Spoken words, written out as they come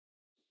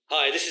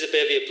Hi, this is a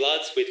Bevy of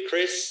Bloods with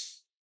Chris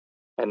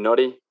and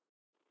Noddy,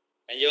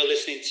 and you're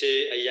listening to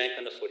a Yank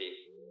on the Footy.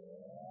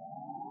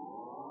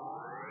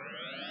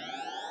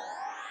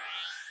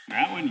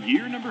 Now in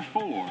year number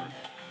 4,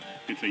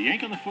 it's a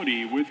Yank on the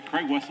Footy with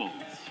Craig Wessels.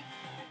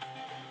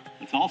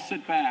 Let's all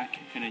sit back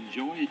and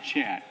enjoy a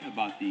chat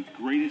about the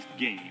greatest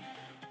game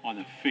on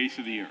the face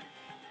of the earth.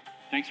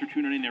 Thanks for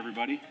tuning in,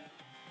 everybody.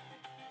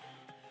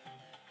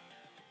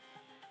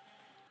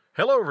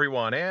 Hello,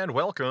 everyone, and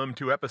welcome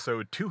to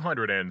episode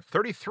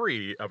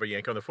 233 of A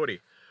Yank on the Footy.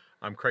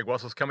 I'm Craig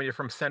Wessels, coming to you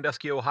from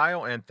Sandusky,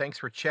 Ohio, and thanks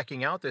for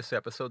checking out this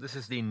episode. This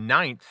is the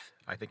 9th,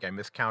 I think I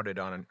miscounted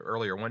on an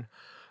earlier one,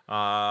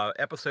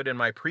 episode in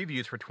my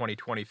previews for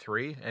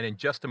 2023, and in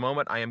just a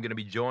moment, I am going to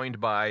be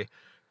joined by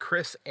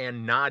Chris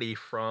and Noddy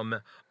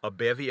from a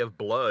Bevy of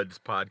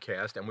Bloods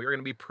podcast, and we're going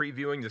to be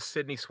previewing the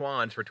Sydney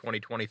Swans for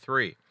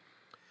 2023.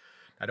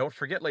 Now, don't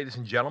forget, ladies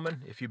and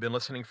gentlemen, if you've been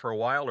listening for a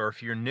while or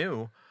if you're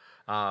new,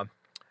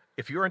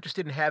 if you're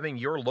interested in having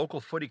your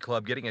local footy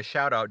club getting a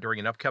shout out during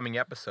an upcoming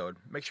episode,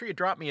 make sure you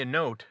drop me a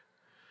note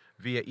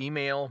via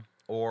email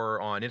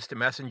or on Instant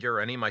Messenger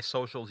or any of my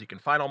socials. You can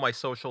find all my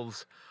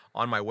socials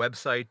on my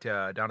website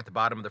down at the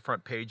bottom of the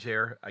front page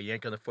there,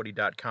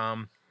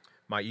 yankonthefooty.com.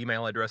 My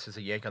email address is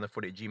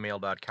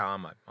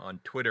yankonthefooty@gmail.com. I'm on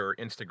Twitter,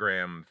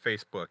 Instagram,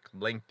 Facebook,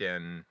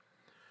 LinkedIn.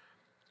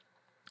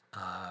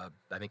 I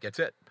think that's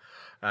it.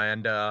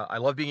 And I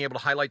love being able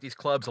to highlight these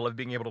clubs. I love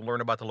being able to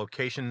learn about the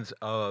locations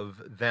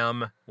of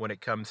them when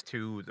it comes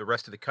to the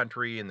rest of the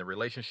country and the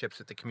relationships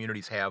that the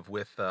communities have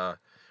with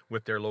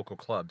their local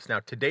clubs.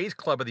 Now, today's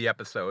club of the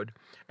episode,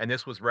 and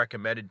this was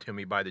recommended to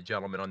me by the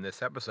gentleman on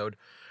this episode,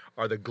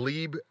 are the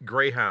Glebe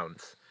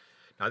Greyhounds.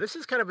 Now, this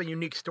is kind of a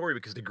unique story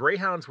because the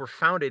Greyhounds were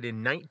founded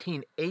in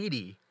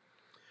 1980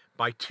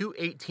 by two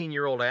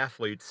 18-year-old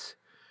athletes,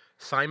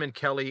 Simon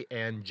Kelly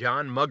and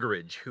John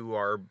Muggeridge, who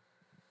are,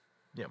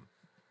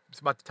 it's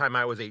about the time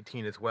I was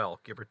 18 as well,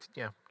 give or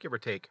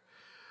take.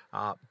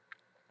 And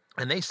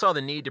they saw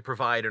the need to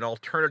provide an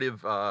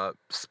alternative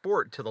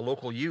sport to the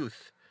local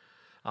youth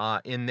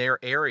in their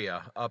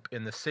area, up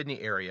in the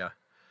Sydney area.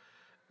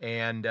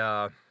 And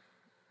the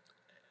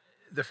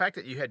fact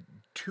that you had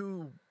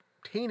two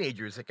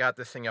teenagers that got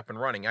this thing up and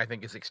running, I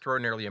think is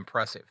extraordinarily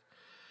impressive.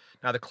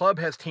 Now, the club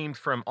has teams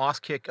from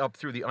Auskick up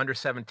through the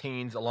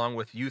under-17s, along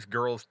with youth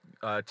girls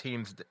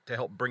teams to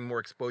help bring more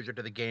exposure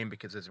to the game,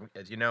 because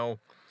as you know,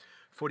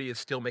 footy is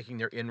still making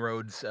their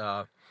inroads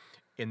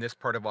in this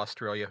part of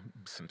Australia.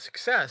 Some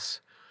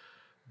success,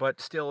 but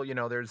still,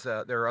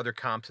 there are other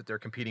comps that they're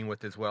competing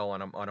with as well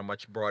on a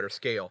much broader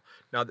scale.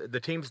 Now,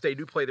 the teams, they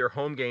do play their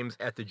home games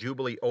at the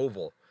Jubilee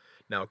Oval.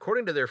 Now,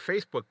 according to their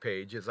Facebook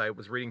page, as I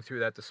was reading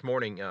through that this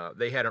morning,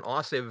 they had an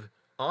awesome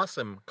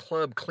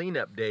club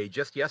cleanup day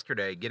just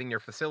yesterday, getting their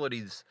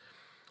facilities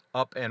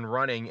up and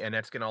running, and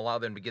that's going to allow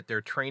them to get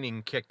their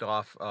training kicked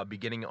off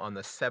beginning on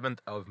the 7th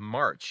of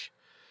March.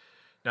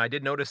 Now, I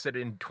did notice that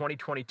in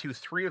 2022,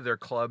 3 of their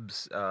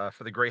clubs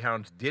for the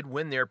Greyhounds did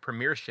win their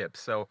premiership.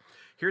 So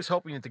here's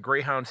hoping that the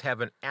Greyhounds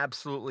have an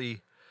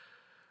absolutely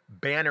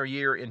banner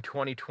year in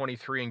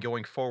 2023 and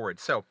going forward.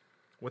 So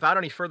without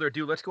any further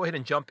ado, let's go ahead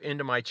and jump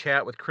into my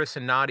chat with Chris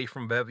and Noddy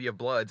from Bevy of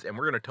Bloods, and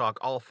we're going to talk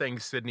all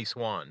things Sydney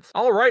Swans.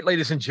 All right,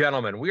 ladies and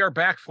gentlemen, we are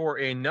back for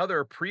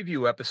another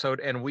preview episode,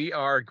 and we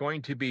are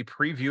going to be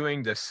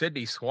previewing the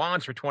Sydney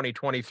Swans for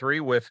 2023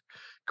 with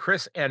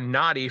Chris and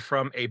Noddy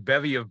from a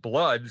Bevy of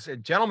Bloods.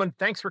 And gentlemen,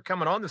 thanks for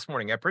coming on this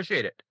morning. I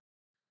appreciate it.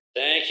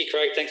 Thank you,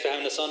 Craig. Thanks for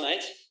having us on,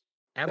 mate.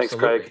 Absolutely.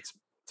 Thanks, Craig.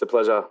 It's a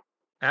pleasure.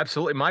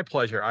 Absolutely, my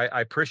pleasure.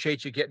 I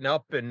appreciate you getting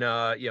up and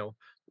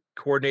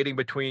coordinating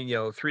between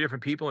 3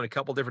 different people in a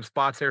couple different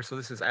spots there. So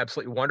this is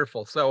absolutely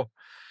wonderful. So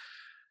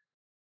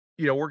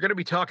we're going to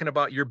be talking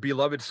about your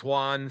beloved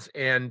Swans,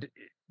 and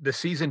the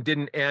season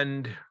didn't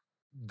end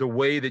the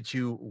way that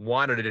you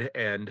wanted it to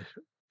end.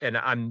 And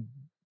I'm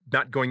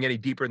not going any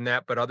deeper than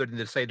that, but other than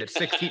to say that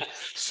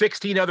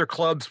 16 other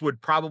clubs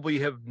would probably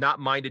have not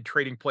minded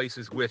trading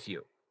places with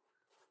you.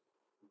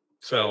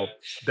 So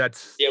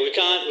that's... Yeah, we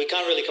can't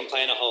really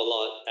complain a whole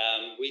lot.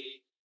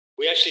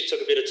 We actually took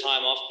a bit of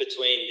time off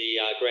between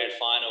the grand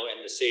final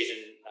and the season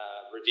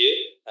review.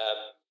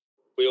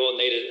 We all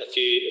needed a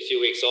few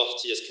weeks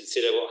off to just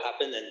consider what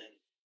happened, and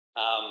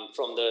I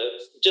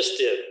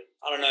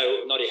don't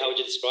know, Noddy, how would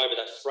you describe it?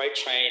 That freight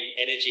train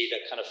energy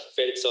that kind of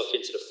fed itself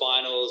into the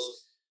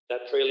finals.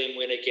 That prelim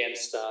win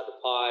against the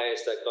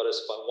Pies that got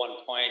us by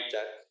 1 point.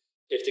 That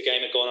if the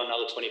game had gone on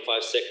another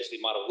 25 seconds, we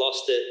might have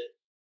lost it.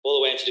 All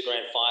the way into the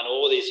grand final.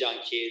 All these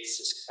young kids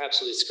just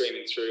absolutely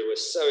screaming through. We're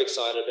so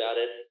excited about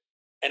it.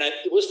 And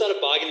we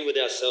started bargaining with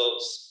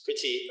ourselves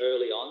pretty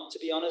early on, to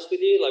be honest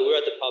with you. Like, we were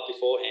at the pub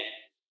beforehand,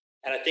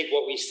 and I think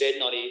what we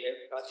said, Noddy,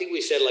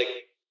 we said, like,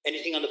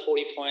 anything under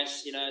 40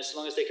 points, as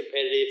long as they're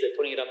competitive, they're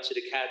putting it up to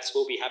the Cats,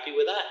 we'll be happy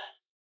with that.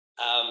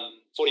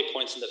 40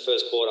 points in the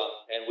first quarter,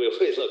 and we were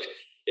pretty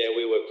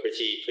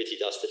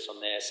dusted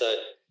from there. So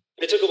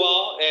it took a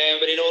while,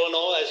 but in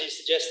all, as you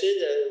suggested,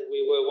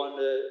 we were one of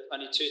the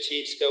only 2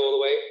 teams to go all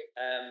the way.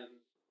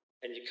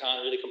 And you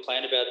can't really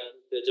complain about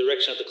the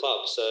direction of the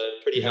club. So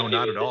pretty happy with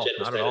the general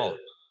state of it.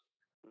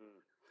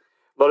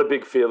 A lot of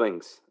big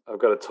feelings. I've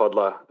got a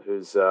toddler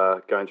who's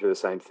going through the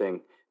same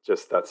thing.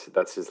 Just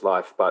that's his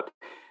life. But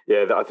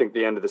yeah, I think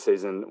the end of the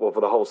season, or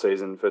for the whole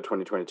season for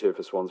 2022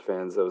 for Swans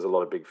fans, there was a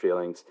lot of big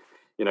feelings.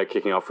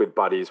 Kicking off with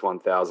Buddy's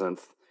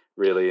 1000th,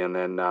 really, and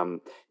then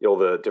all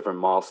the different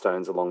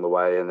milestones along the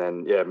way, and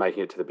then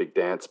making it to the big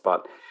dance,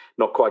 but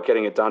not quite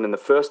getting it done in the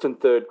first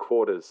and third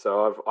quarters.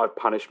 So I've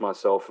punished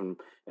myself and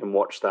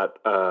watched that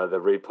the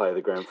replay of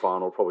the grand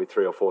final probably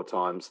 3 or 4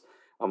 times.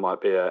 I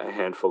might be a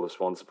handful of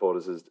Swan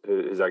supporters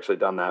who's actually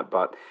done that,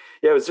 but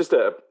it was just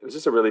a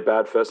really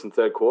bad first and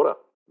third quarter,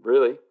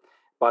 really.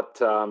 But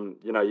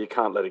you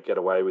can't let it get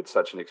away with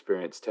such an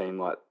experienced team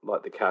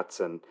like the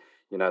Cats, and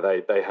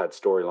they had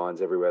storylines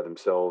everywhere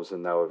themselves,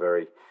 and they were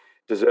very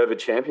deserved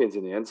champions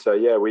in the end. So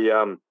we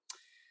a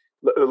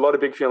lot of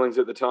big feelings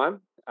at the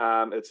time.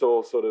 It's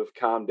all sort of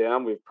calmed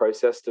down. We've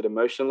processed it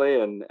emotionally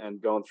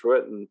and gone through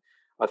it, and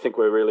I think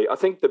I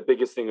think the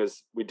biggest thing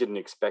is we didn't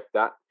expect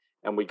that.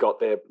 And we got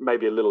there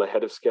maybe a little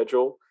ahead of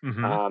schedule.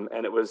 Mm-hmm.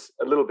 And it was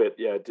a little bit,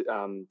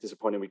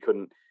 disappointing we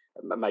couldn't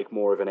make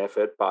more of an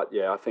effort. But,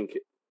 I think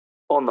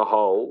on the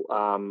whole,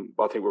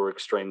 I think we were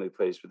extremely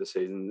pleased with the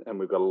season, and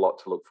we've got a lot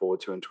to look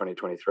forward to in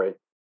 2023.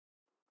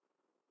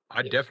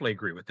 I definitely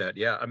agree with that.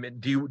 Yeah. I mean,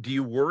 do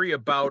you worry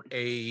about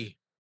a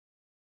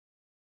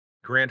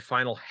grand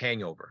final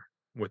hangover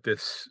with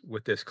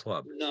this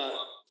club? No.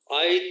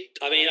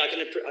 I mean,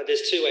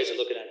 there's 2 ways of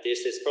looking at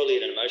this. There's probably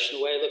an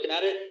emotional way of looking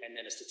at it, and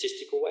then a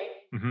statistical way.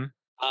 Mm-hmm.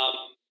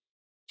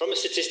 From a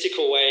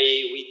statistical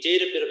way, we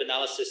did a bit of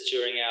analysis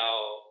during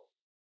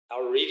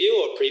our review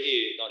or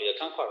preview, Noddy, I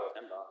can't quite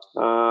remember.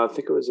 I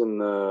think it was in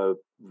the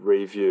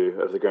review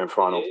of the grand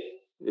final.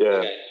 Yeah.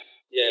 Okay.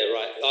 Yeah,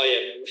 right. Oh,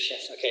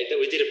 yeah. Okay.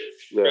 We did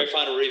a grand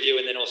final review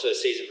and then also a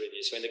season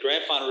review. So in the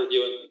grand final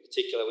review in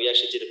particular, we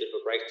actually did a bit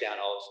of a breakdown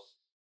of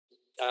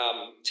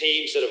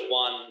teams that have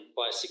won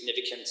by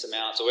significant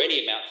amounts, or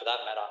any amount for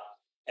that matter,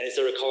 and is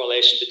there a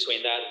correlation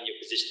between that and your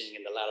positioning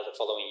in the ladder the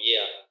following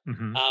year?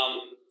 Mm-hmm.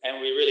 And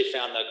we really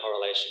found no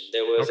correlation.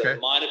 There was a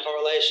minor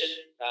correlation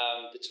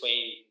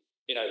between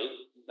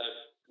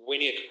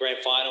winning a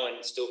grand final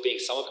and still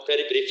being somewhat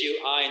competitive, but if you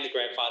are in the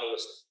grand final,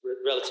 it's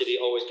relatively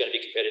always going to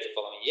be competitive the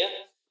following year.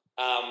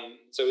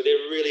 So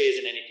there really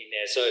isn't anything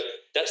there. So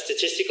that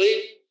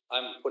statistically,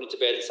 I'm putting to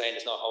bed and saying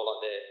there's not a whole lot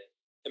there.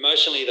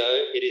 Emotionally,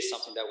 though, it is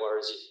something that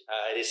worries you.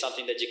 It is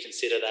something that you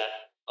consider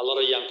that a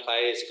lot of young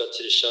players got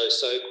to the show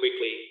so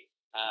quickly,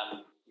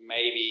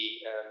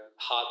 maybe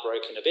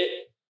heartbroken a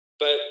bit.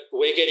 But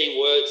we're getting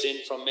words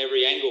in from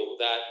every angle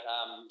that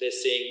they're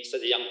seeing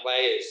the young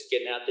players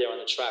getting out there on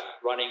the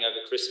track, running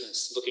over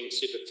Christmas, looking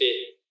super fit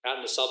out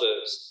in the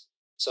suburbs.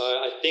 So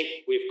I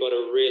think we've got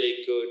a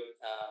really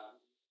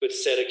good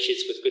set of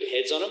kids with good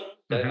heads on them.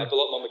 They're a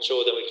lot more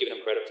mature than we're giving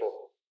them credit for.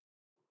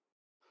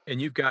 And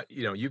you've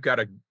got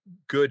a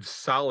good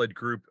solid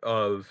group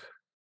of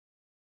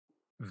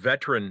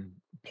veteran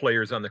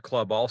players on the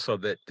club also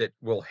that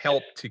will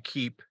help to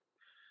keep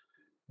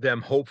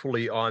them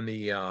hopefully on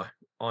the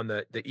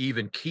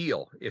even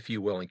keel, if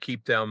you will, and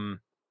keep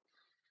them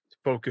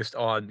focused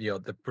on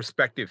the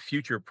prospective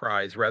future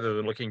prize rather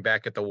than looking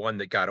back at the one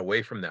that got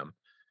away from them.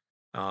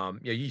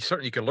 You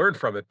certainly can learn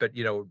from it, but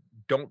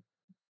don't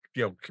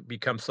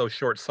become so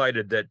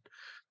short-sighted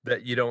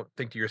that you don't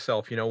think to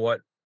yourself,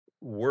 what,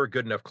 we're a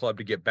good enough club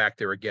to get back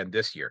there again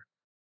this year.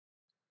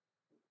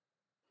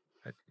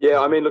 Yeah,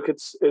 I mean, look,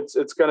 it's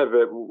going to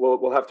be,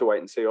 we'll have to wait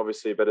and see,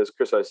 obviously. But as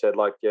Chris said,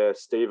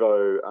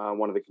 Steve-O,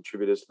 one of the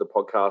contributors to the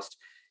podcast,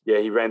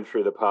 he ran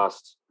through the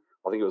past,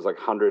 I think it was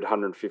 100,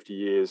 150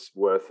 years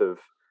worth of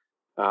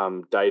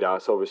data.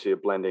 So obviously, a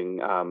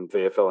blending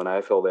VFL and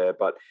AFL there,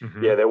 but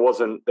there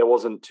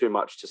wasn't too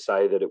much to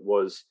say that it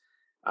was.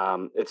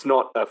 It's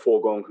not a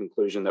foregone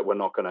conclusion that we're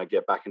not going to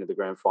get back into the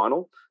grand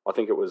final. I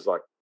think it was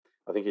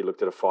I think he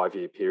looked at a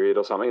 5-year period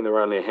or something. And there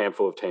were only a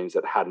handful of teams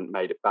that hadn't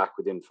made it back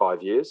within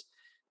 5 years.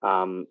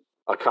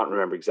 I can't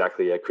remember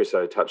exactly. Yeah, Chris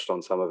touched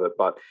on some of it,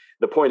 but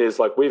the point is,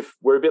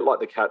 we're a bit like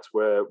the Cats.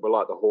 We're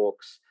like the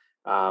Hawks.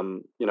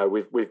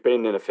 We've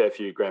been in a fair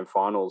few grand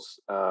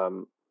finals.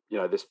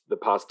 The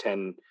past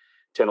 10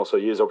 or so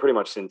years, or pretty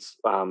much since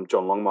John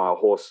Longmire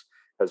Horse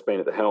has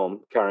been at the helm,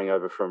 carrying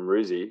over from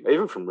Roosie.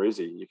 Even from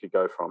Roosie, you could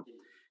go from.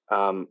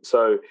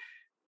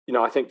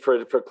 I think for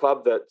a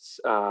club that's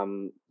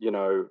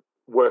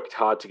worked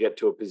hard to get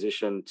to a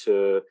position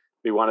to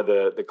be one of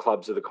the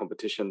clubs of the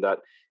competition that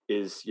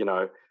is,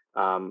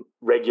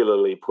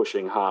 regularly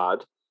pushing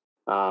hard.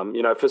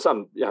 For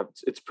some,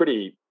 it's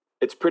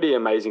pretty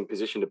amazing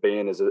position to be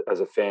in as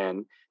a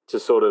fan, to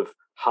sort of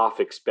half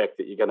expect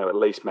that you're going to at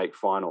least make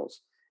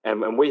finals.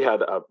 And we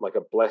had a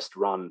blessed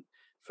run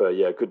for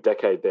a good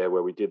decade there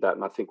where we did that.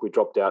 And I think we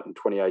dropped out in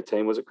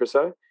 2018. Was it,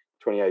 Chriso?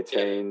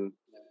 2018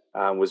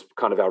 was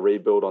kind of our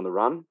rebuild on the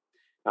run.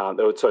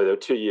 There were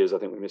 2 years I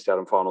think we missed out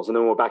on finals, and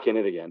then we're back in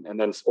it again. And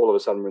then all of a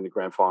sudden we're in the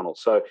grand final.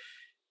 So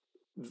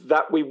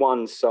that we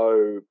won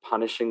so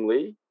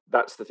punishingly,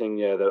 that's the thing,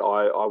 that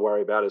I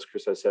worry about. As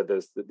Chris said,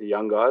 there's the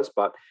young guys,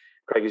 but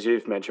Craig, as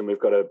you've mentioned, we've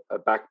got a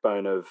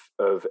backbone of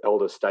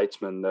elder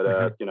statesmen that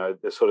are,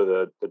 they're sort of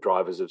the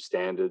drivers of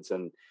standards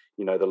and,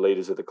 the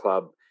leaders of the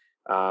club.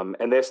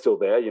 And they're still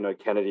there.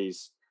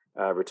 Kennedy's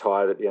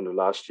retired at the end of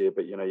last year,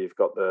 but, you've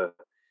got the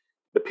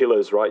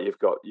pillars, right? You've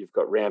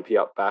got Rampy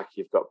up back,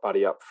 you've got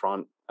Buddy up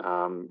front,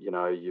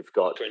 you've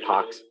got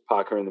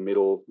Parker in the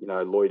middle,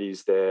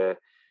 Lloydie's there,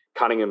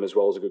 Cunningham as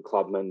well as a good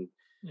clubman.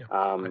 Yeah.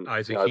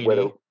 Isaac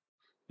Heaney.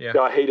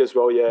 Heat as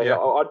well. Yeah.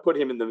 I'd put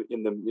him in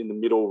the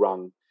middle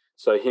rung.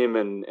 So him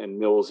and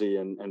Millsy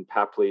and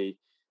Papley,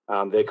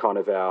 they're kind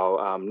of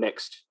our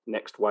next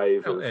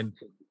wave of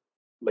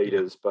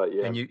leaders. But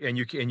yeah, and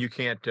you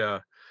can't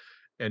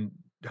and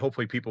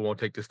hopefully people won't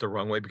take this the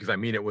wrong way, because I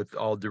mean it with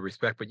all due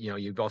respect, but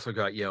you've also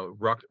got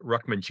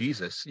Ruckman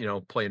Jesus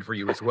playing for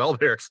you as well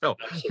there. So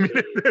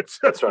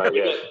that's right.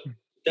 Yeah.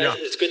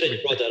 It's good that you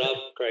brought that up,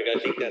 Craig. I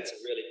think that's a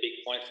really big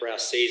point for our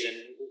season.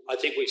 I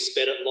think we've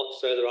sped it a lot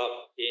further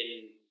up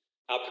in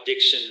our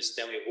predictions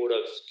than we would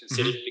have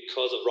considered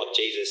because of Rock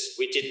Jesus.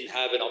 We didn't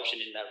have an option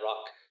in that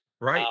ruck.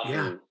 Right,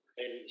 And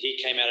he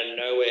came out of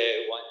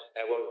nowhere when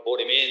we brought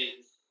him in.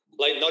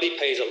 Like, Noddy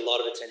pays a lot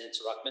of attention to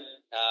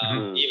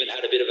ruckman. He even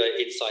had a bit of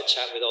an inside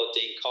chat with old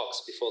Dean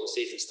Cox before the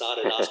season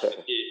started, asking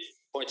a few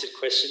pointed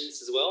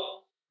questions as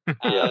well.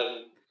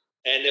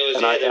 And there was.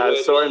 And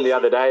I saw him the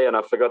other day, and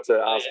I forgot to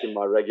ask him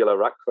my regular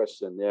ruck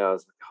question. Yeah, I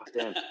was like,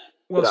 oh damn.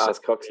 Well,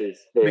 ask Coxie.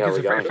 Because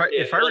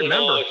if I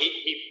remember,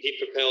 he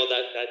propelled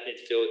that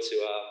midfield to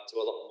a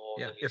lot more.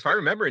 Yeah, if I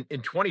remember in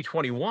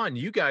 2021,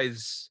 you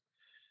guys,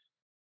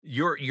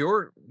 your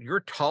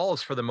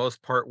talls for the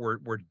most part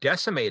were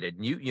decimated.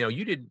 And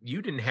you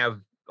didn't have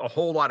a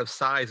whole lot of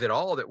size at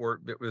all that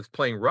was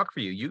playing ruck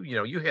for you.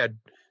 You had.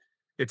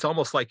 It's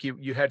almost like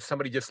you had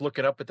somebody just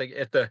looking up at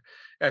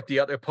the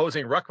other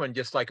opposing ruckman,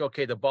 just like,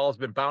 okay, the ball's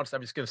been bounced.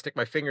 I'm just going to stick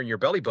my finger in your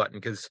belly button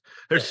because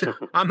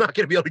I'm not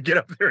going to be able to get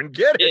up there and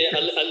get it. Yeah,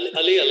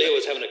 Ali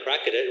was having a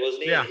crack at it,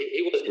 wasn't he? Yeah.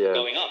 He wasn't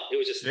going up. He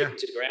was just sticking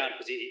to the ground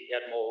because he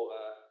had more.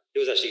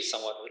 He was actually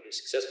somewhat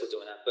successful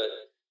doing that. But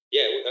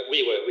yeah,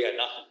 we had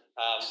nothing.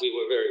 We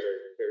were very,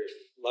 very, very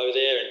low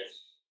there,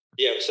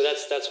 and so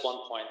that's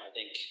one point I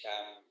think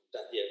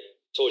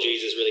Tall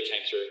Jesus really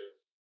came through.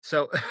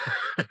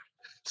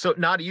 So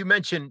Noddy, you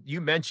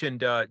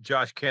mentioned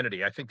Josh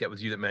Kennedy. I think that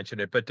was you that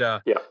mentioned it. But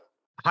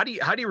how do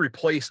you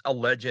replace a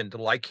legend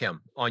like him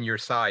on your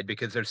side?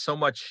 Because there's so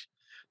much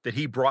that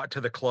he brought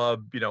to the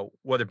club,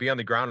 whether it be on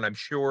the ground, and I'm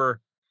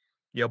sure,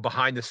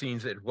 behind the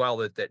scenes as well,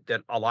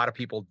 that a lot of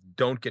people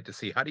don't get to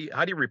see. How do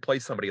you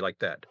replace somebody like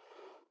that?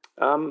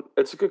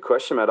 It's a good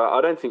question, Matt.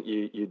 I don't think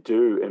you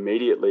do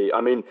immediately.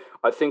 I mean,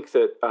 I think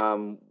that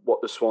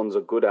what the Swans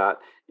are good at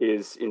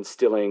is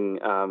instilling,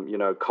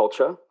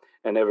 culture.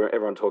 And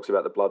everyone talks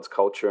about the Bloods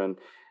culture, and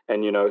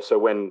so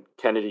when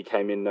Kennedy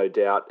came in, no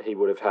doubt he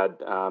would have had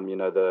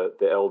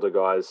the elder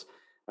guys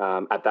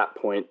at that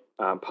point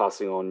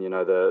passing on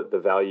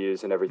the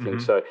values and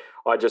everything. So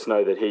I just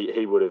know that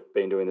he would have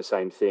been doing the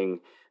same thing.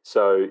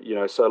 So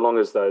so long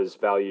as those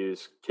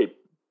values keep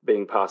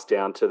being passed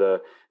down to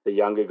the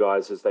younger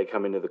guys as they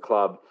come into the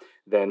club,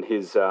 then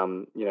his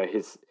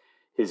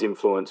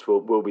influence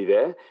will be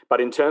there.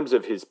 But in terms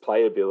of his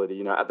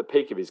playability, at the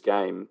peak of his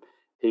game,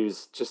 he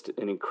was just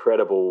an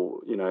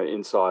incredible,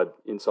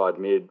 inside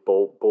mid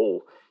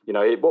ball.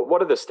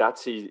 What are the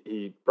stats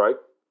he broke,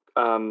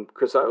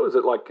 Chris? Was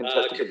it like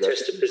contested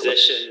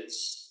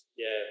possessions?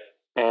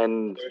 Yeah.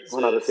 And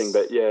one other thing,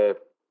 but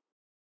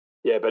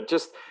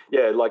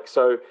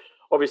so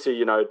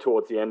obviously,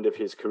 towards the end of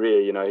his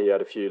career, he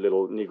had a few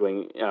little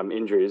niggling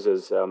injuries,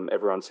 as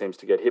everyone seems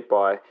to get hit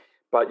by.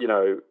 But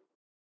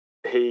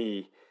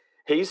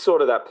he's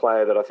sort of that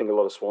player that I think a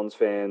lot of Swans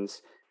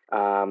fans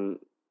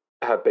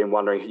have been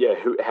wondering,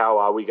 how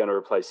are we going to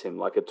replace him?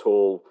 Like a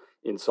tall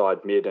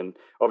inside mid, and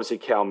obviously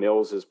Cal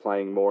Mills is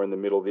playing more in the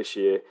middle this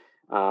year.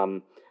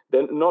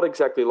 They're not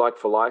exactly like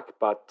for like,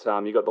 but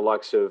you got the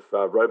likes of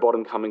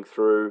Rowbottom coming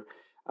through.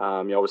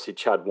 Obviously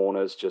Chad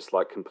Warner's just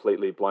like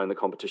completely blown the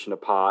competition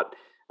apart.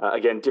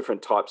 Again,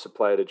 different types of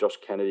player to Josh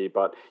Kennedy,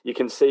 but you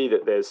can see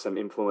that there's some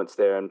influence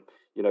there, and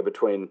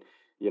between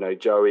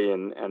Joey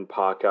and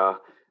Parker.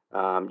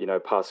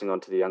 Passing on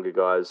to the younger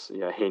guys,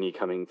 Heaney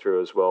coming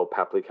through as well,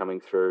 Papley coming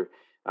through.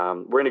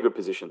 We're in a good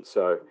position.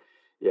 So,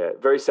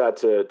 very sad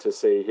to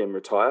see him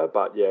retire,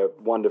 but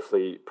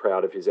wonderfully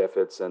proud of his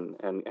efforts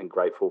and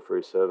grateful for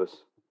his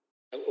service.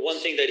 One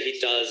thing that he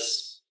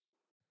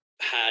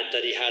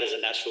had as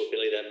a natural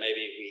ability that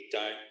maybe we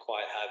don't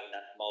quite have in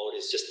that mold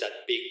is just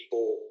that big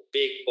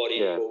body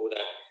ball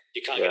that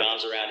you can't get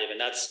arms around him, and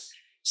that's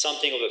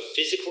something of a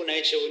physical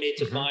nature we need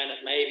to find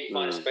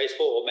a space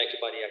for, or make a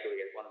buddy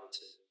aggregate, one of the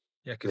two.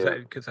 Yeah,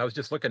 because I was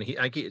just looking. He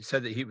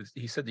said that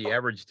he said he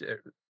averaged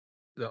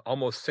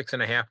almost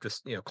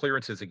 6.5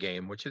 clearances a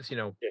game, which is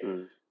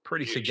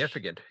pretty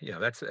significant.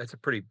 That's a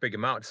pretty big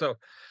amount. So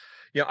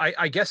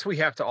I guess we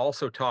have to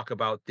also talk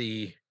about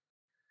the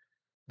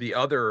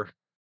other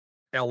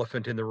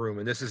elephant in the room,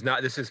 and this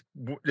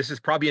is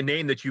probably a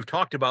name that you've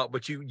talked about,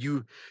 but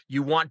you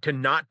want to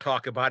not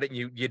talk about it, and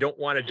you don't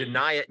want to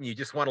deny it, and you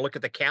just want to look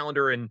at the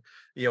calendar and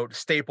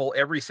staple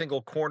every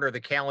single corner of the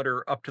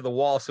calendar up to the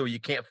wall so you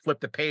can't flip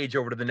the page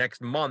over to the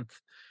next month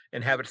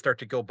and have it start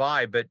to go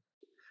by. But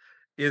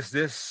is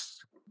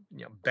this,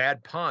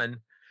 bad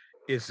pun,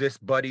 is this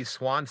Buddy's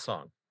swan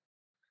song?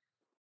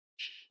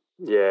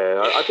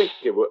 Yeah, I think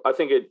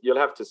you'll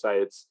have to say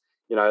it's,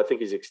 I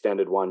think he's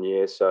extended 1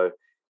 year. So,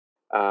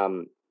 I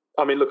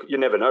mean, look, you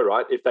never know,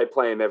 right? If they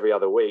play him every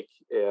other week,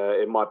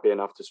 it might be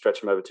enough to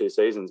stretch him over 2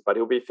 seasons, but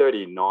he'll be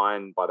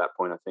 39 by that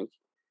point, I think.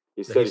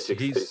 He's 36,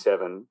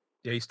 37.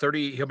 Yeah, he's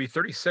 30. He'll be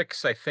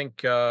 36, I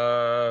think.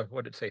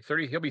 What did it say?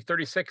 30. He'll be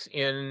 36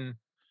 in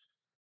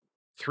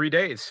 3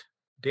 days.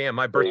 Damn,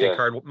 my birthday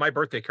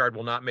card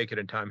will not make it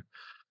in time.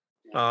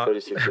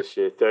 36 this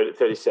year,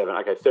 37.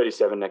 Okay,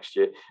 37 next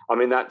year. I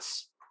mean,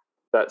 that's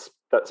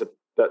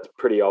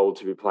pretty old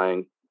to be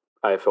playing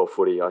AFL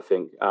footy, I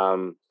think.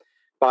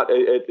 But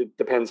it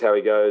depends how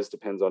he goes.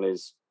 Depends on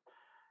his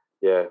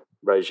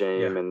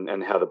regime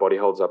and how the body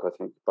holds up, I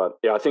think. But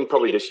I think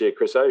probably this year,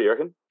 Chris. You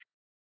reckon?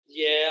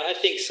 Yeah, I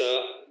think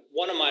so.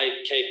 One of my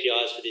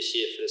KPIs for this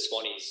year for the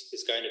Swannies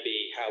is going to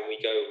be how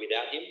we go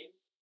without him.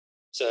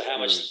 So how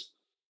much,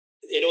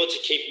 in order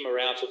to keep him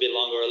around for a bit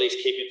longer, or at least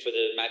keep him for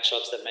the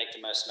matchups that make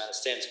the most amount of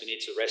sense, we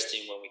need to rest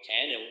him when we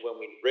can. And when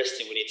we rest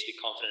him, we need to be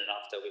confident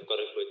enough that we've got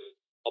a good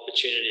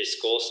opportunity to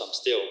score some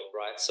still,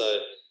 right?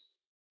 So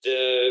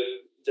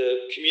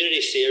the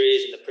community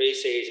series and the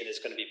preseason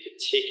is going to be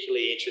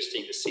particularly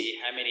interesting to see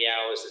how many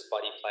hours does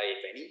Buddy play,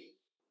 if any.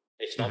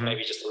 If not,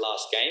 maybe just the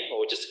last game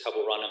or just a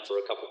couple running for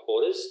a couple of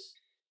quarters,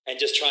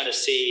 and just trying to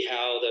see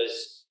how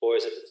those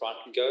boys at the front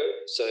can go.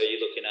 So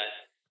you're looking at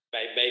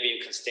maybe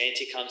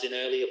Constanti comes in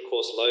early. Of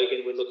course,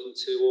 Logan we're looking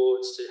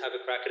towards to have a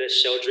crack at it.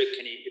 Sheldrick,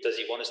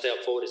 does he want to stay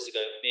up forward? Does he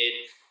go mid?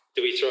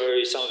 Do we throw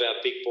some of our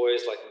big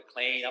boys like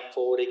McLean up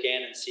forward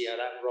again and see how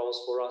that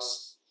rolls for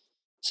us?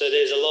 So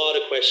there's a lot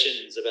of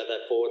questions about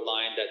that forward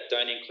line that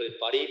don't include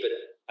Buddy, but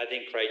I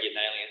think, Craig, you're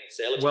nailing it. It's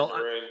the elephant in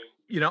the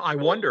room. I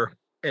wonder,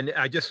 and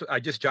I just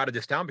jotted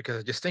this down because I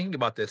was just thinking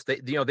about this.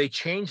 They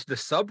changed the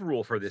sub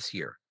rule for this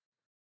year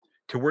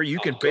to where you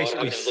can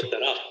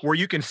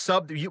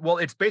sub. Well,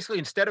 it's basically,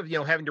 instead of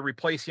having to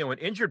replace an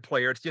injured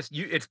player,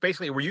 it's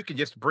basically where you can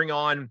just bring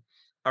on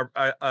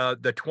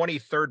the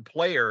 23rd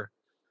player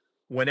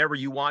whenever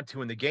you want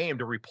to in the game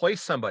to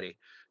replace somebody.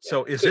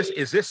 So is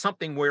this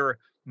something where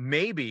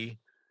maybe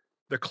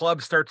the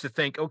club starts to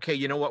think, okay,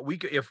 you know what, we're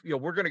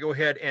going to go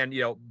ahead and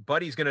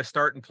Buddy's going to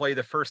start and play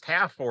the first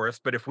half for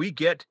us, but if we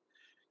get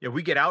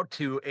out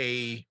to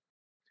a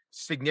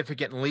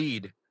significant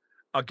lead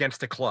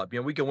against a club,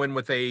 we can win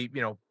with a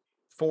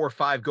 4 or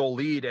 5 goal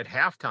lead at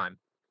halftime.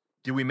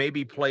 Do we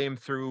maybe play him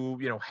through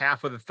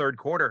half of the third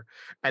quarter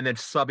and then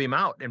sub him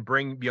out and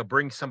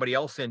bring somebody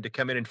else in to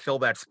come in and fill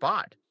that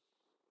spot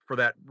for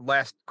that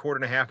last quarter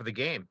and a half of the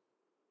game?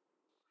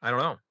 I don't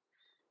know.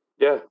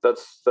 Yeah,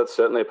 that's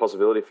certainly a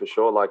possibility for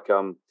sure. Like,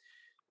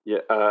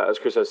 as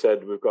Chris has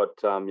said, we've got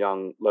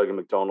young Logan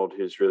McDonald,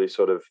 who's really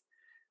sort of,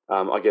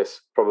 I guess,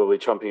 probably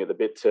chomping at the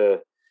bit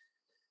to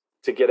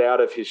get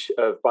out of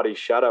Buddy's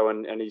shadow,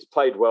 and he's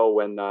played well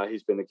when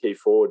he's been the key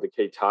forward, the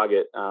key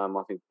target.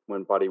 I think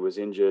when Buddy was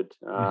injured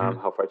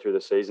halfway through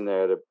the season, they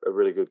had a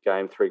really good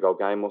game, 3-goal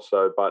game or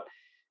so. But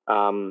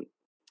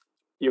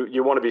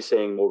you want to be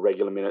seeing more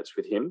regular minutes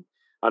with him.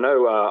 I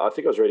know. I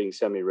think I was reading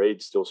Sammy Reid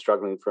still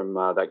struggling from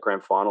that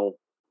grand final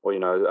or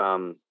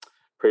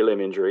prelim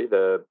injury.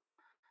 I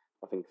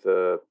think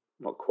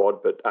not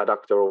quad but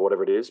adductor or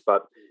whatever it is.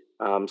 But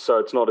so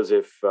it's not as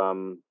if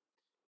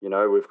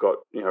we've got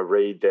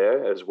Reid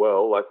there as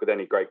well, like with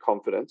any great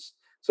confidence.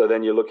 So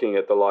then you're looking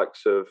at the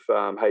likes of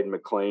Hayden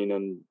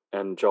McLean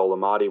and Joel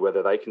Amati,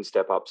 whether they can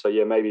step up. So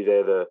maybe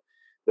they're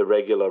the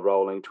regular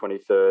rolling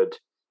 23rd.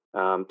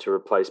 To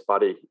replace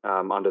Buddy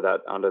under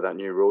that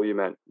new rule you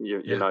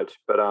note,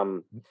 but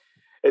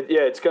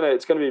it's gonna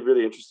be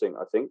really interesting.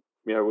 I think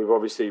we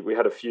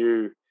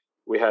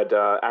had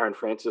Aaron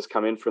Francis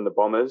come in from the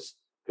Bombers,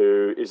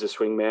 who is a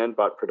swingman,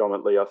 but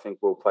predominantly I think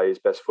will play his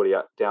best footy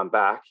down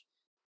back.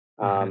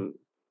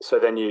 So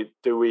then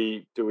do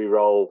we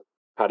roll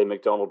Paddy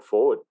McDonald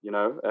forward? He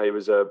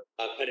was a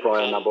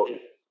prior number.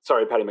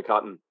 Sorry, Paddy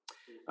McCartan.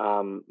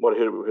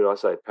 Who did I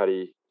say?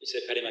 Paddy. You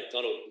said Paddy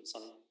McDonald.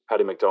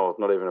 Paddy McDonald,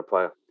 not even a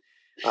player.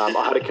 I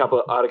had a couple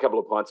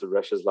of pints of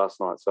Reshes last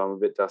night, so I'm a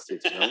bit dusty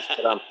to be honest.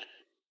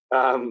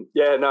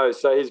 But,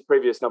 so his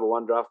previous number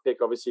 1 draft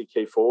pick, obviously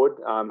key forward,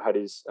 had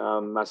his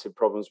massive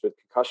problems with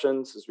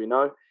concussions, as we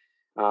know,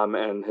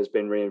 and has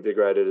been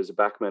reinvigorated as a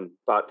backman.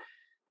 But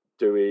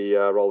do we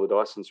roll the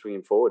dice and swing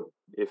him forward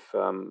if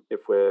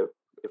we're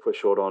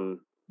short on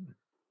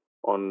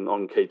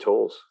key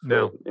tools?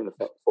 No, in the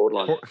forward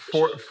line.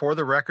 For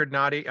the record,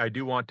 Noddy, I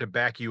do want to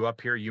back you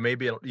up here. You may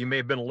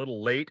have been a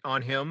little late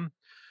on him,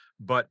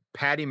 but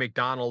Paddy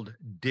McDonald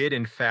did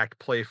in fact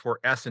play for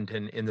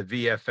Essendon in the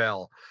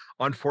VFL.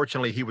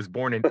 Unfortunately, he was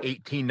born in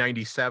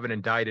 1897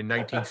 and died in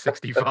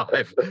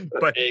 1965.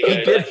 But he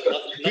did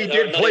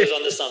play. Was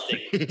onto something.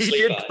 He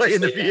did play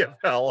in the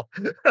VFL.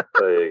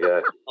 There you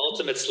go.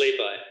 Ultimate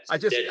sleeper.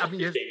 Dead for 15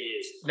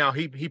 years. Now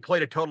he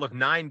played a total of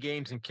 9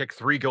 games and kicked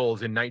 3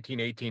 goals in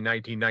 1918,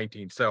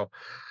 1919. So,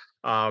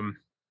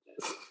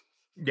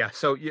 yeah.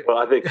 So well,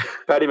 I think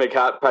Paddy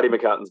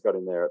McCartan's got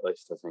in there at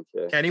least. I think.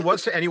 Yeah. And he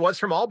was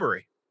from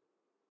Albury.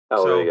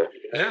 Oh, so, there you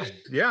go.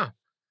 Yeah.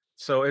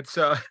 So it's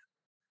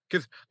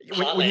because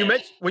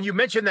when you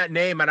mentioned that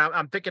name, and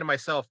I'm thinking to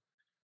myself,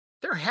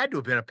 there had to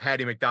have been a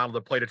Paddy McDonald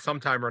that played at some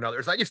time or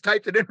another. So I just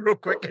typed it in real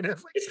quick, and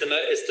it's like it's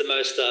the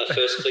most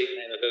first fleet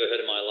name I've ever heard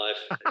in my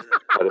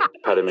life.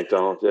 Paddy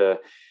McDonald, yeah.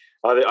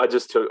 I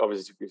just took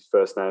his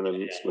first name and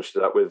smushed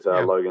it up with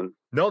Logan.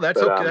 No,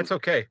 that's okay. That's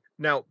okay.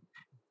 Now,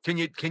 can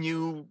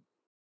you,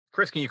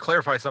 Chris? Can you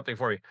clarify something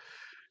for me?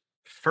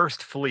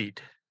 First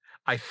Fleet.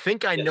 I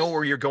think I know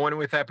where you're going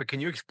with that, but can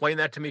you explain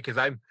that to me? Because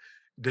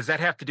does that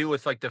have to do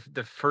with like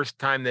the first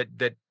time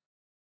that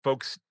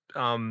folks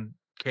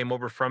came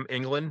over from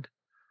England?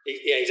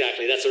 Yeah,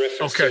 exactly. That's a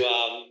reference to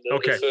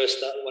the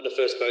first one of the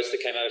first boats that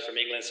came over from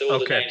England. So all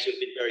the names would have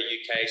been very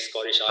UK,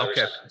 Scottish, Irish.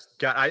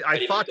 Okay.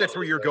 I thought that's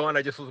where you're going.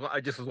 I just was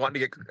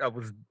wanting to get. I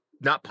was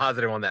not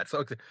positive on that.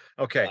 So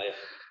okay. Oh, yeah.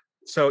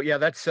 So yeah,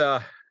 that's so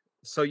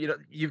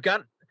you've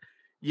got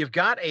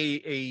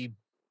a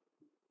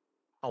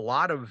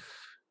lot of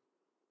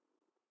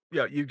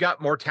you've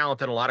got more talent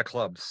than a lot of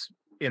clubs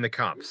in the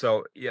comp.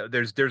 So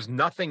there's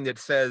nothing that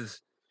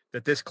says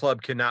that this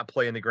club cannot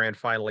play in the grand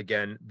final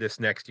again this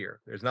next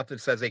year. There's nothing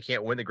that says they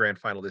can't win the grand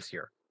final this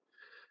year.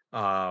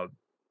 Now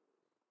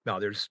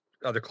there's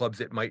other clubs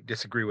that might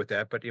disagree with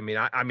that, but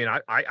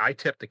I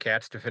tipped the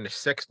Cats to finish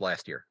 6th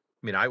last year.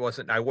 I mean, I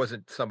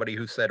wasn't somebody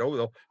who said,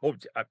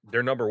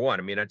 they're number 1.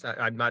 I mean,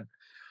 I'm not.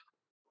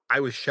 I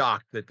was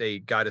shocked that they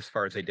got as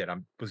far as they did. I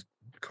was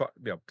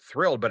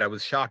thrilled, but I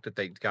was shocked that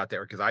they got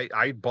there because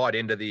I bought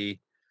into the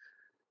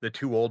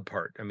too old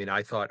part. I mean,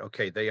 I thought,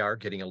 okay, they are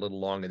getting a little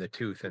long in the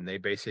tooth, and they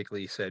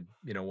basically said,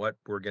 you know what,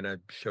 we're going to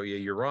show you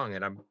you're wrong,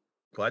 and I'm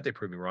glad they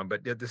proved me wrong.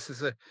 But this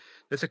is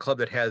a club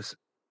that has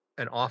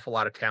an awful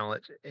lot of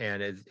talent,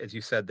 and as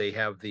you said, they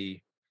have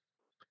the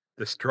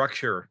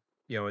structure,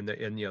 and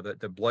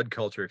the blood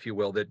culture, if you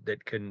will,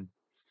 that can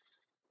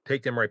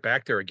take them right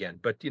back there again.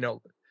 But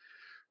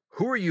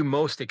who are you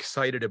most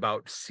excited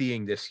about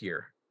seeing this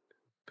year?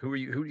 Who are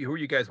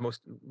you guys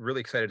most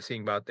really excited to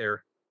seeing about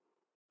there?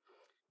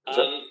 I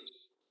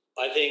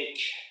think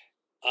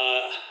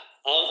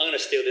I'm going to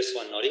steal this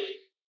one, Noddy.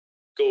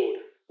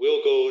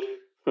 Will Gould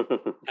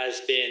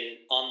has been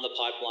on the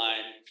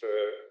pipeline for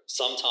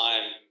some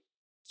time,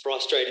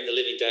 frustrating the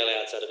living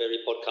daylights out of every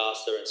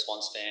podcaster and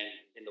Swans fan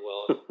in the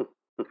world.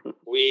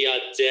 We are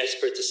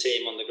desperate to see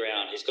him on the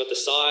ground. He's got the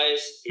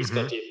size, he's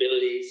got the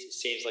abilities, it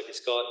seems like he's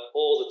got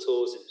all the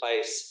tools in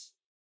place.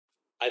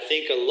 I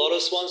think a lot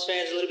of Swans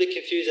fans are a little bit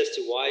confused as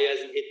to why he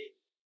hasn't hit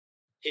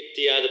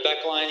the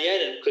back line yet,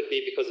 and it could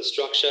be because of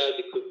structure,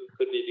 it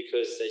could be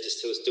because they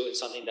just was doing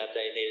something that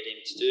they needed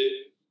him to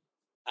do.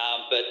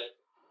 But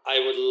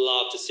I would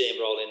love to see him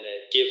roll in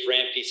there, give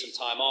Rampy some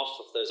time off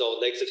of those old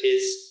legs of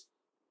his,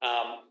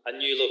 a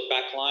new look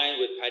back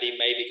line with Paddy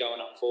maybe going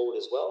up forward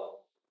as well.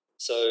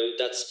 So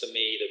that's for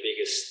me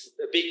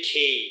a big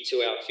key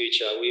to our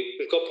future.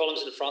 We've got problems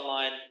in the front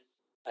line.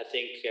 I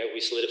think we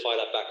solidify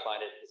that back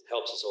line. It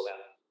helps us all out.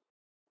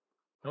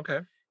 Okay.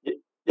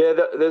 Yeah,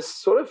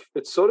 there's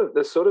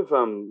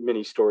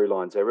mini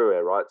storylines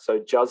everywhere, right? So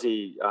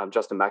Justin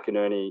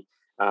McInerney,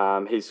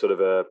 he's sort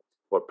of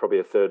probably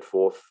a third,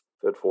 fourth,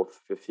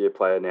 fifth year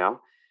player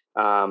now,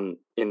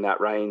 in that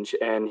range,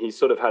 and he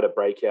sort of had a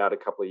breakout a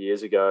couple of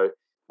years ago,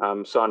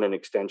 signed an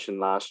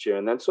extension last year,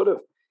 and then sort of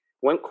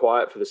went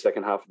quiet for the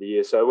second half of the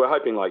year. So we're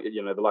hoping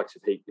the likes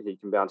of he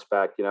can bounce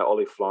back.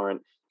 Ollie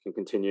Florent can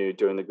continue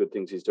doing the good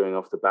things he's doing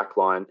off the back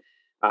line.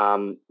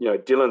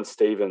 Dylan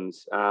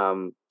Stevens,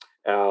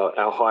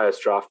 our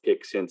highest draft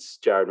pick since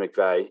Jared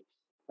McVeigh,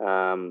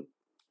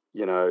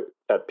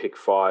 at pick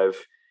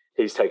 5,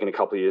 he's taken a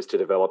couple of years to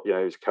develop. He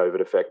was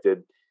COVID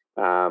affected,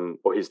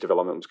 or his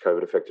development was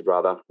COVID affected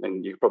rather.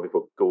 And you could probably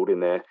put Gould in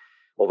there,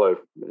 although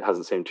it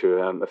hasn't seemed to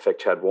affect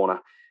Chad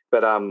Warner.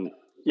 But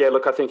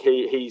look, I think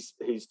he's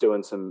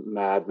doing some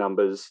mad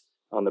numbers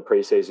on the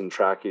preseason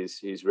track.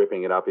 He's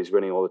ripping it up. He's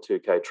winning all the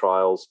 2K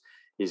trials.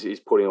 He's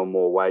putting on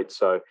more weight.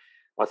 So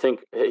I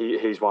think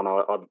he's one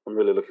I'm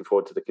really looking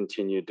forward to the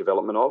continued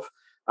development of.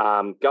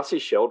 Gussie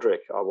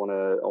Sheldrick, I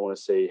want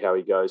to see how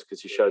he goes,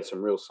 because he showed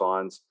some real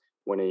signs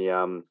when he,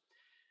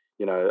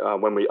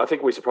 I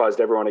think we surprised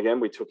everyone again.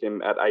 We took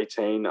him at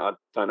 18. I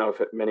don't know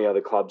if many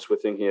other clubs were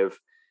thinking of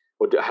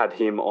or had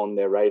him on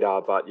their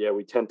radar, but yeah,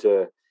 we tend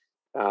to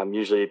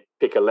usually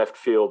pick a left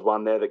field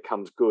one there that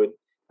comes good,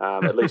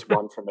 at least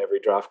one from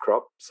every draft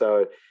crop.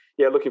 So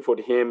yeah, looking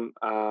forward to him.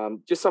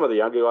 Just some of the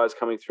younger guys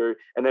coming through.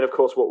 And then, of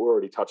course, what we're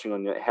already touching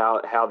on,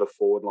 how the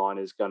forward line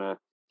is going to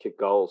kick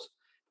goals.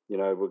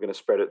 we're going to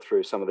spread it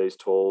through some of these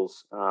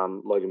talls.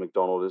 Logan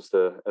McDonald is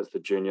as the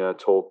junior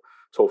tall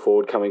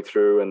forward coming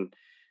through, and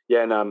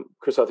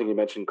Chris, I think you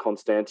mentioned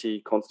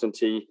Constanti,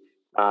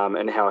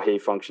 and how he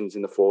functions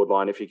in the forward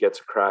line if he gets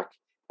a crack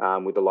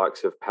with the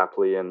likes of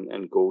Papley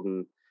and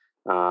Goulden,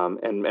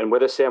 and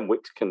whether Sam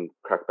Wicks can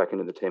crack back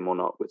into the team or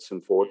not with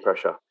some forward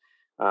pressure.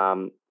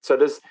 So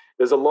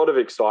there's a lot of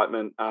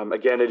excitement.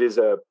 Again, it is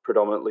a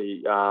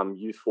predominantly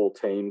youthful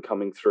team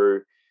coming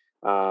through.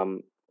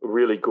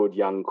 Really good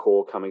young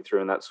core coming through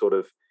in that sort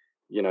of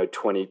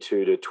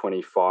 22 to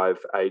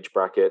 25 age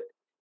bracket.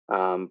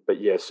 But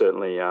yeah,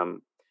 certainly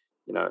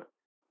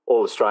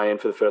all Australian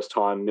for the first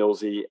time,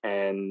 Millsy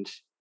and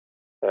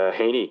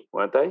Heaney,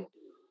 weren't they?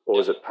 Or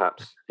was it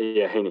Paps?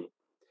 Yeah, Heaney.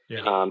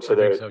 Yeah. So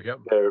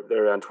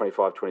they're around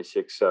 25,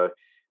 26. So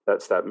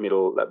that's that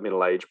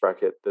middle age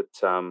bracket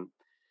that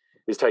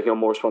is taking on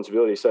more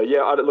responsibility. So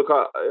yeah, I don't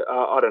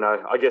know.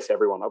 I guess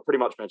everyone. I've pretty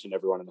much mentioned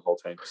everyone in the whole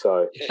team.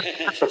 So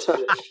there's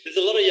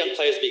a lot of young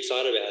players to be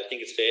excited about. I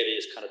think it's fair to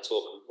just kind of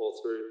talk them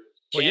all through.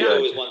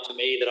 Campbell was one for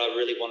me that I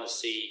really want to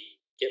see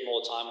get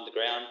more time on the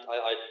ground.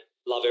 I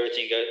love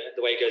everything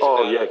the way he goes.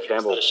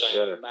 Campbell.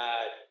 Started showing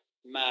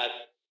mad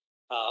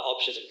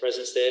options and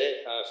presence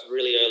there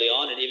really early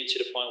on, and even to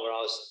the point where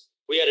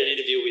we had an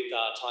interview with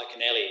Ty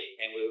Kennelly,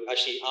 and we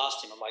actually asked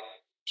him, I'm like,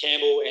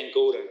 Campbell and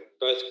Goulden,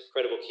 both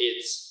credible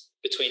kids.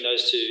 Between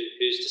those two,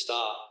 who's to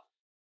start?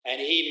 And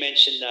he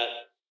mentioned that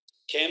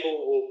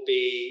Campbell will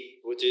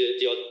do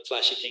the odd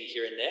flashy thing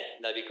here and there,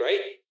 and that'd be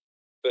great.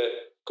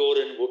 But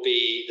Goulden will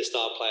be the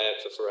star player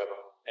for forever,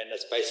 and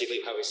that's basically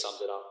how he summed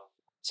it up.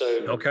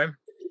 So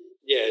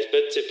yeah,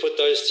 but to put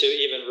those two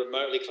even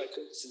remotely,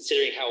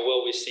 considering how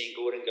well we've seen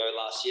Goulden go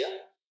last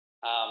year,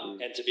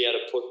 and to be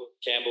able to put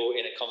Campbell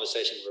in a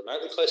conversation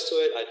remotely close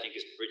to it, I think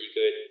is pretty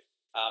good.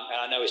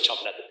 And I know he's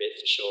chomping at the bit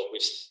for sure.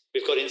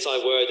 We've got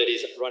inside word that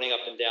he's running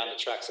up and down the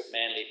tracks at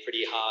Manly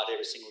pretty hard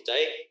every single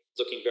day,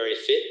 looking very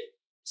fit.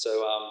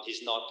 So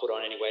he's not put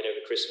on any weight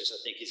over Christmas.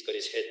 I think he's got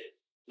his head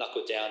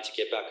knuckled down to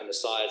get back on the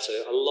side. So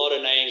a lot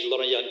of names, a lot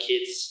of young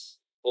kids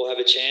all have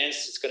a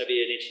chance. It's going to be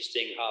an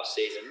interesting half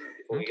season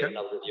before we get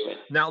another review in.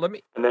 Now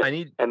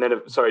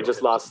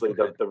Just lastly,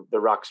 the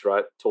rucks,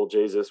 right? Tall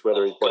Jesus,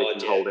 whether his body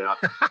can hold out,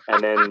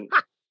 and then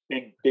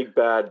big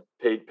bad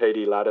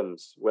Petey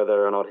Laddams,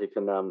 whether or not he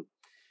can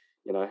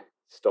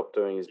stop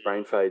doing his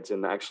brain fades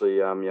and actually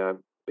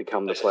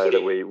become the player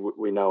that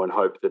we know and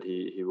hope that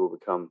he will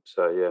become.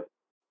 So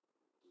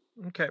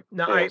yeah. Okay.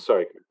 Now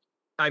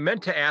I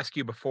meant to ask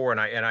you before, and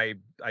I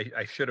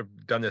should have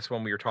done this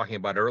when we were talking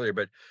about it earlier,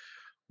 but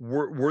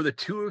were the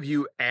two of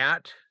you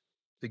at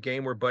the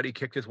game where Buddy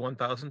kicked his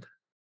 1,000th?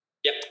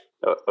 Yep.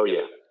 Oh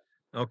yeah.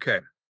 Okay.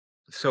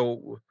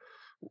 So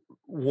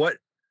what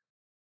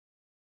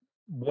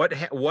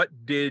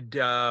did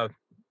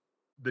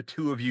the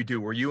two of you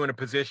do? Were you in a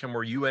position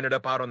where you ended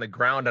up out on the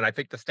ground? And I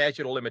think the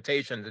statute of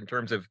limitations in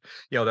terms of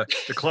the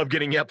club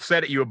getting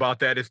upset at you about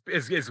that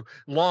is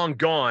long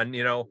gone.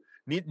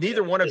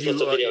 Neither one of you.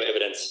 Lots of video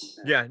evidence.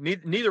 Yeah,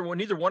 neither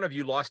one of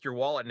you lost your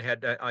wallet and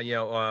had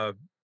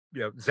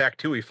Zach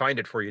Toohey find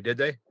it for you, did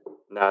they?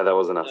 No, that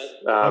wasn't us.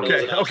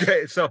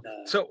 Okay. So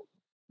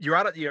you're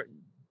out of the.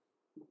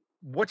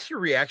 What's your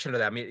reaction to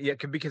that? I mean,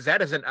 because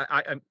that is an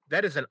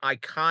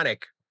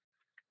iconic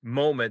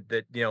moment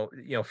that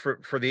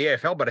for the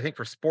AFL, but I think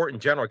for sport in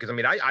general, because I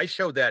mean I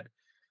showed the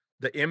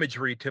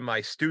imagery to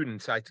my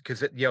students,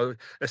 because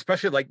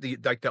especially like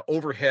the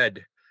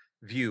overhead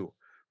view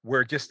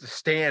where just the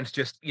stands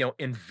just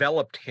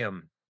enveloped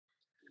him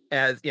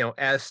as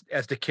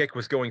the kick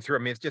was going through. I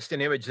mean, it's just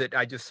an image that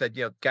I just said,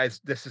 guys,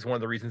 this is one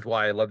of the reasons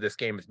why I love this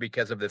game, is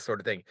because of this sort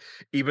of thing,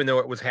 even though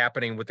it was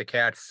happening with the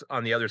Cats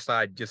on the other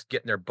side just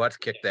getting their butts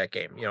kicked that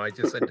game. I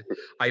just said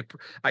I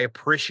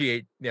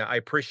appreciate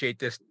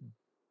this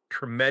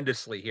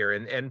tremendously here,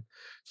 and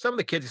some of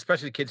the kids,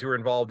 especially the kids who are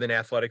involved in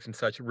athletics and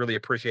such, really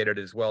appreciate it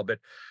as well. But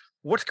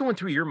what's going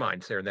through your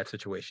minds there in that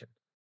situation?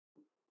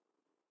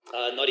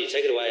 Noddy,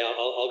 take it away.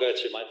 I'll go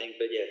through my thing,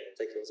 but yeah,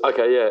 take it away.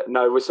 Okay, yeah,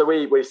 no. So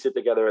we sit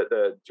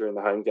together during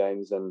the home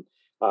games, and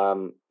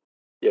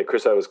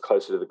Chriso was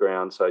closer to the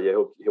ground, so yeah,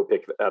 he'll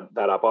pick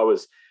that up.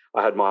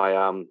 I had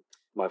my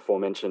my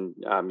aforementioned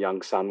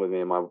young son with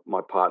me and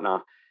my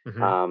partner,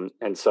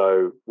 and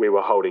so we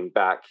were holding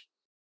back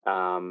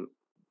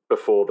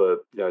before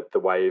the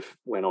wave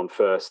went on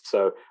first.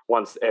 So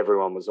once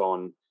everyone was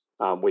on,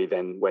 we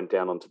then went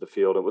down onto the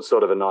field. It was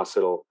sort of a nice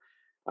little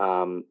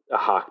a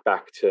hark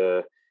back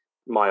to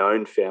my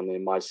own family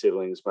and my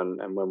siblings when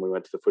we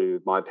went to the footy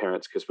with my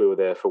parents, because we were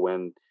there for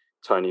when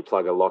Tony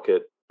Plugger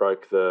Lockett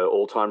broke the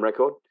all-time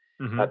record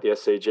at the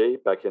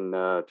SCG back in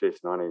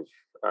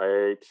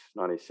 98,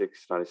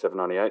 96, 97,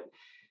 98.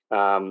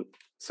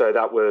 So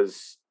that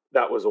was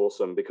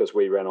awesome, because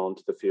we ran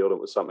onto the field. It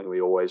was something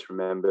we always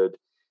remembered.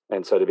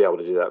 And so to be able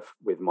to do that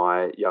with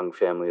my young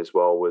family as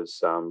well was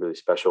really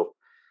special.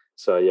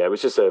 So yeah, it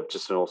was just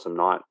an awesome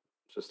night.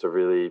 Just a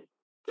really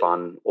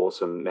fun,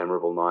 awesome,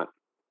 memorable night.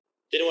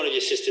 Didn't one of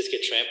your sisters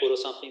get trampled or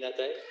something that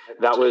day?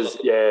 That was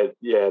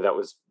that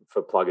was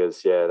for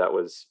Pluggers. Yeah, that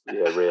was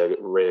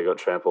Rhea got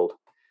trampled.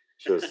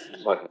 she was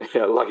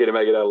lucky to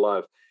make it out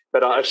alive.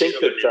 But I think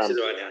that she's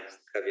right now.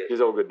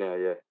 She's all good now.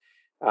 Yeah.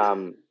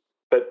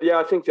 But yeah,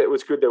 I think that it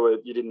was good.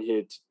 You didn't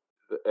hear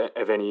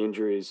of any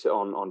injuries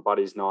on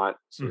Buddy's night,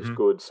 so it was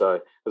good. So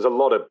there's a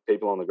lot of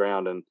people on the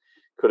ground and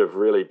could have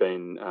really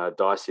been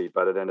dicey,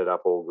 but it ended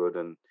up all good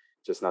and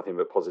just nothing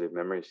but positive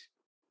memories.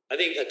 I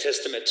think a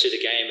testament to the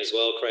game as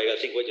well, Craig. I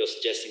think what you're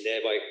suggesting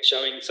there by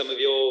showing some of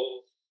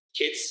your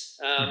kids,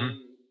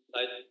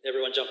 like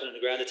everyone jumping on the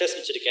ground, the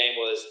testament to the game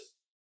was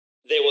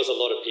there was a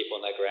lot of people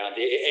on that ground.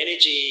 The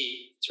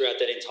energy throughout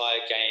that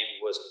entire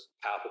game was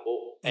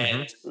palpable,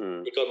 and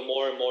it got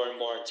more and more and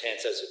more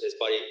intense as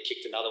Buddy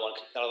kicked another one.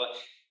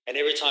 And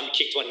every time he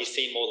kicked one, he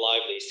seemed more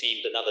lively. He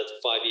seemed another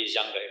 5 years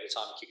younger every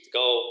time he kicked a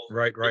goal.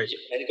 Right.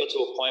 And it got to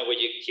a point where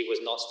he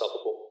was not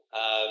stoppable.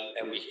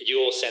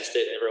 You all sensed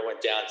it. Everyone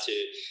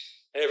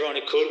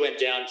who could went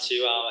down to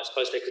as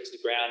close as they could to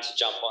the ground to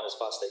jump on as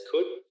fast as they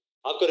could.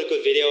 I've got a good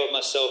video of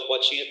myself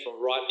watching it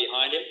from right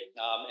behind him,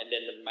 and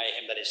then the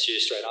mayhem that ensued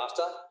straight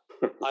after.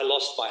 I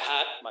lost my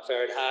hat, my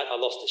favorite hat. I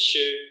lost a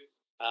shoe.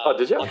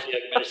 Did you? Luckily,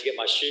 I managed to get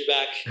my shoe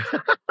back.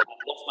 I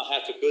lost my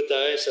hat for good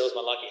though, so it was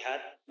my lucky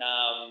hat.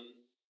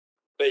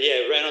 But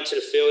yeah, ran onto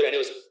the field, and it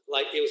was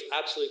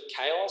absolute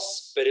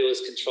chaos, but it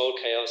was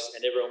controlled chaos,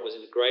 and everyone was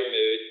in a great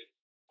mood.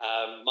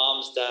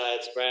 Mums,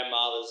 dads,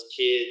 grandmothers,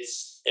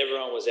 kids,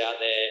 everyone was out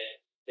there.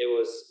 It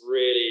was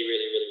really,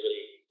 really, really,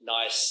 really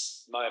nice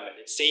moment.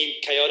 It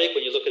seemed chaotic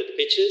when you look at the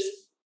pictures,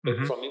 but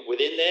from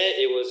within there,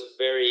 it was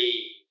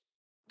very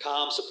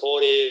calm,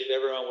 supportive.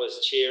 Everyone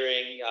was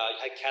cheering.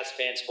 Had Cats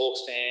fans,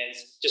 Hawks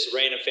fans, just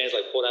random fans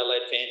like Port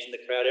Adelaide fans in the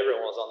crowd.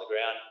 Everyone was on the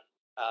ground.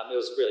 It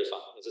was really fun.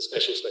 It was a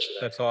special day.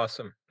 That's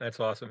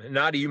awesome. And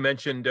Noddy, you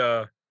mentioned,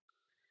 Plugger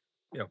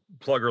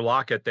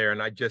Lockett there,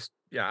 and I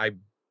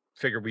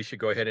figured we should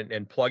go ahead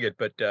and plug it.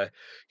 But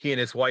he and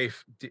his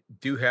wife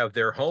do have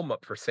their home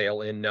up for sale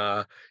in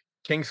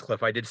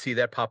Kingscliff. I did see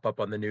that pop up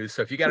on the news.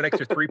 So if you got an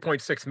extra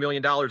 $3.6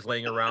 million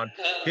laying around,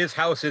 his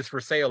house is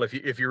for sale.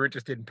 If you're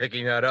interested in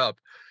picking that up,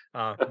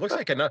 looks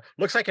like a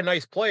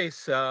nice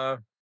place.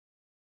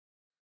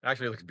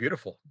 Actually, it looks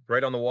beautiful,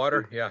 right on the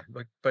water. Yeah,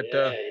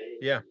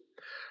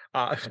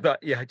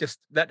 just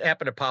that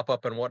happened to pop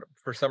up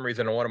for some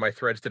reason on one of my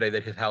threads today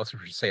that his house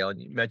was for sale, and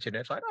you mentioned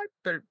it. So I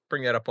better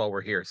bring that up while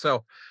we're here.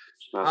 So,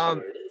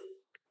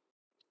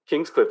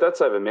 Kingscliff, that's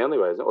over Manly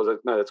Way, isn't it? Or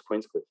no, that's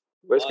Queenscliff.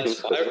 Where's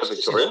Kingscliff?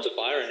 Victoria?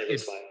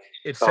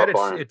 It said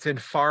it's in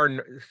far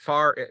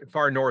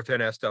north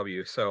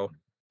NSW. So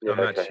I'm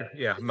not sure.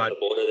 Yeah, I'm not. The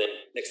border then,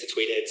 next to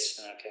Tweedheads.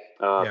 Okay.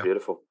 Oh, yeah.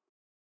 Beautiful.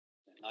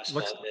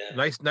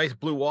 Nice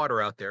blue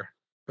water out there.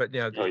 But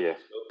yeah. Oh yeah.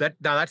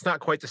 That's not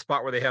quite the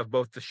spot where they have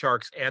both the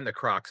Sharks and the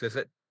Crocs, is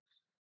it?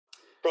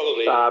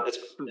 Probably.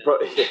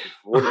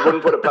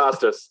 Wouldn't put it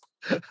past us.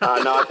 No,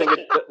 I think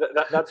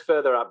that's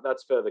further up.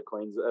 That's further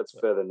Queens. That's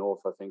further north,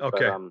 I think.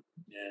 Okay. But,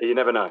 you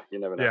never know.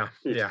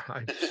 Yeah.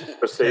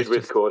 Proceed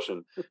with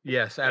caution.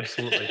 Yes,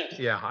 absolutely.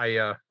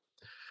 Yeah,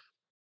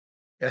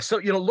 So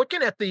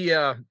looking at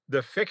the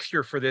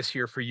fixture for this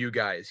year for you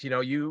guys,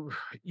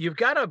 you've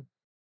got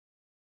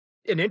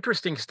an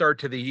interesting start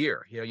to the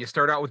year. You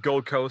start out with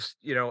Gold Coast,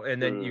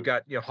 and then you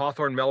got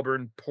Hawthorn,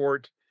 Melbourne,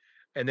 Port,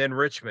 and then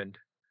Richmond,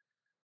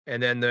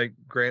 and then the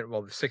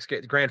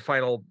grand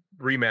final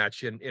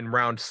rematch in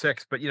round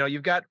 6. But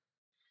you've got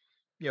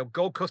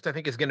Gold Coast, I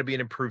think, is going to be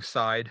an improved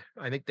side.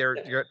 I think they're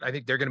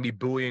going to be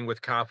buoying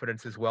with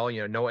confidence as well.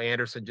 Noah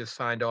Anderson just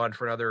signed on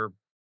for another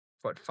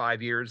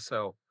 5 years,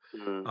 so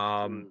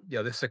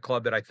this is a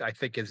club that I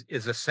think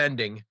is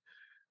ascending.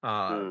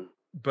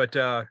 But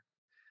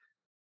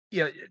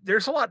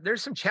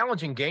there's some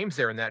challenging games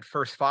there in that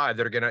first 5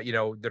 that are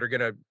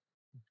gonna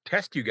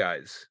test you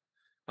guys.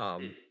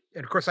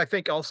 And of course, I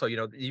think also,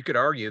 you could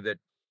argue that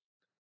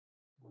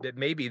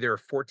maybe there are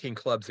 14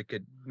 clubs that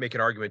could make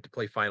an argument to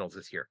play finals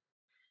this year.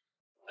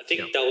 I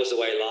think that was the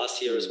way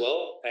last year as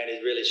well, and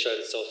it really showed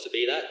itself to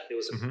be that. It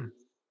was a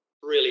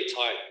really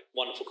tight,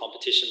 wonderful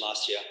competition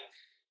last year,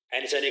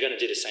 and it's only going to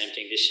do the same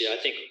thing this year. I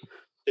think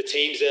the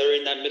teams that are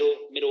in that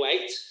middle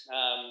 8,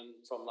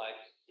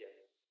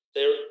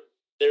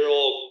 they're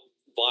all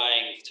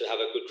vying to have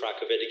a good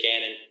crack of it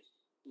again, and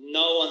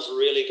no one's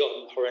really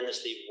gotten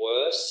horrendously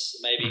worse.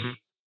 Maybe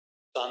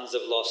Suns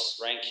have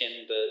lost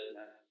Rankin, but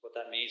what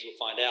that means we'll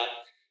find out.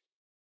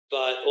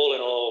 But all in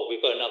all,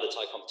 we've got another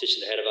tight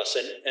competition ahead of us,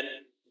 and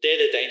they're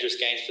the dangerous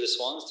games for the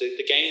Swans.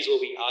 The games where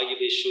we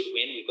arguably should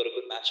win, we've got a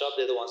good matchup.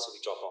 They're the ones that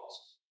we drop off.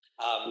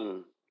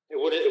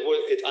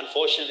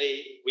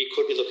 Unfortunately, we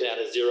could be looking at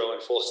a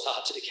 0-4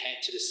 start to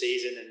the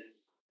season, and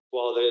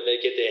while they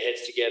get their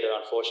heads together,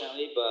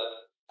 unfortunately,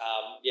 but.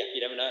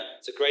 You never know.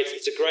 It's a great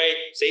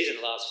season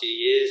the last few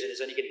years, and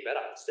it's only getting better.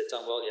 They've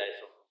done well, the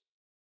AFL.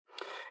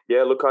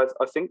 Yeah, look, I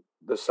think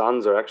the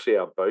Suns are actually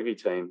our bogey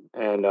team,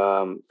 and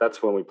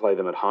that's when we play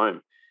them at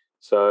home.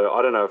 So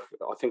I don't know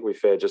I think we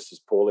fare just as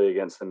poorly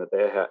against them at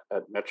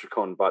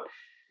Metricon, but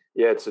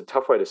yeah, it's a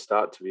tough way to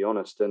start, to be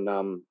honest.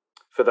 And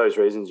for those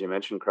reasons you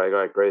mentioned, Craig,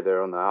 I agree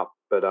they're on the up.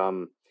 But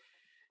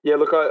Yeah,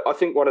 look, I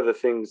think one of the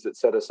things that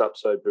set us up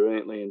so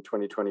brilliantly in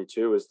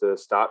 2022 was the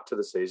start to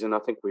the season. I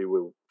think we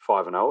were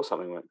 5-0 or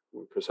something,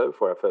 Chris,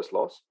 before our first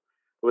loss.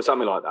 It was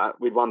something like that.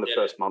 We'd won the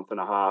first month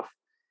and a half.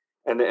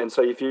 And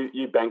so if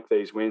you bank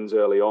these wins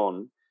early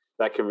on,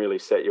 that can really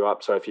set you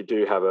up. So if you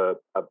do have a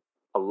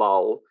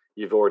lull,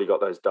 you've already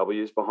got those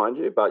W's behind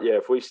you. But yeah,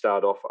 if we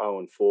start off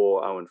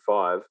 0-4,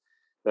 0-5,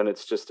 then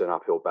it's just an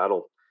uphill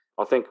battle.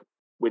 I think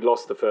we'd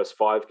lost the first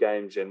 5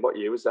 games in, what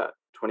year was that?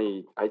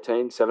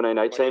 2018, 17,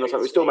 18 or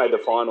something. We still made the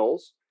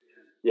finals.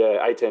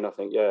 Yeah, 18, I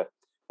think, yeah.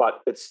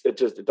 But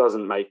it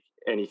doesn't make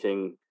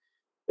anything.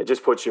 It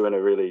just puts you in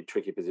a really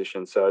tricky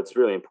position. So it's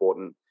really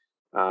important.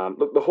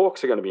 Look, the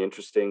Hawks are going to be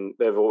interesting.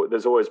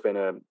 There's always been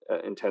an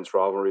intense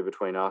rivalry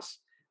between us,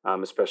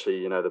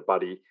 especially, the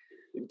Buddy,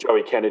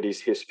 Joey Kennedy's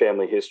his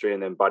family history,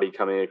 and then Buddy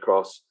coming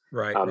across.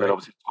 Right. Then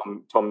obviously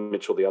Tom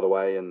Mitchell the other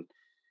way, and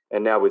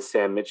now with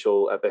Sam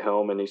Mitchell at the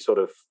helm, and he sort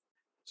of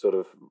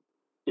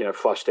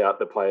flushed out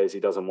the players he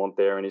doesn't want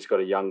there, and he's got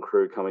a young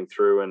crew coming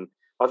through, and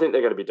I think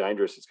they're going to be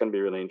dangerous. It's going to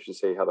be really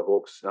interesting to see how the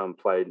Hawks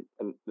played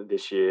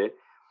this year.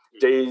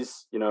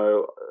 D's,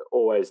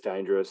 always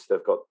dangerous.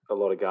 They've got a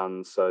lot of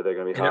guns, so they're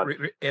going to be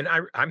hard.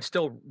 I'm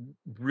still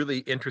really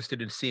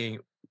interested in seeing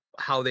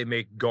how they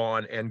make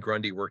Gawn and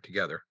Grundy work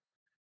together.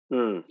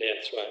 Yeah,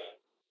 that's right.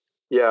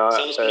 Yeah,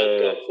 someone's going to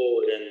go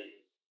forward, and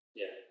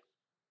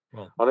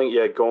well, I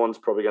think Gawn's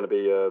probably going to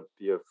be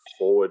a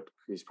forward.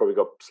 He's probably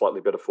got slightly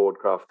better forward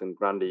craft than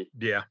Grundy.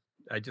 Yeah,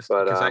 I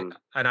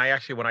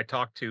actually, when I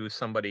talked to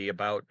somebody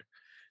about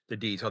the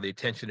D's, or the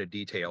Attention to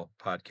Detail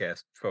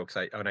podcast folks,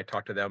 when I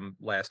talked to them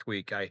last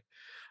week, I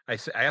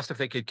asked if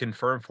they could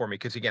confirm for me,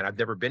 because again, I've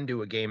never been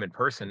to a game in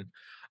person.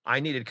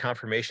 I needed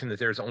confirmation that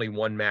there's only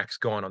one Max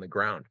Gawn on the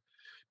ground,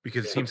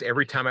 because it seems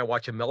every time I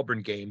watch a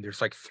Melbourne game,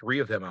 there's like 3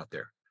 of them out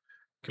there,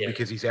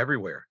 because he's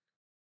everywhere.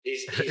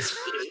 He's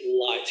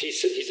light.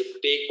 He's a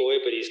big boy,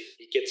 but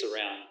he gets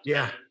around.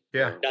 Yeah.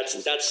 That's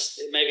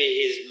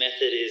maybe his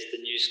method is the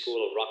new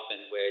school of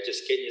ruckman, where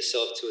just getting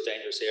yourself to a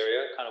dangerous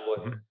area, kind of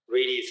what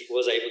Reedy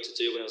was able to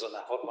do when he was on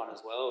that hot run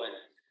as well, and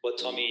what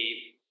Tom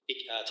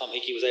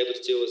Hickey was able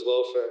to do as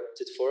well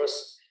for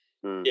us.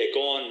 Yeah,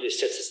 Gawn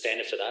sets the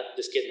standard for that.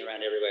 Just getting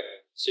around everywhere,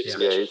 super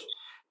special.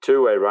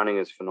 Two-way running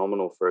is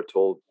phenomenal for a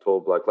tall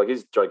bloke. Like,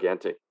 he's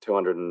gigantic,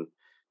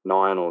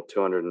 209 or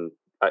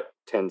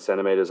 210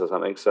 centimeters or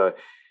something. So,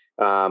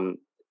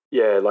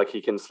 like,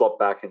 he can slot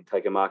back and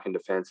take a mark in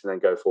defence and then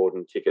go forward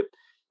and kick it,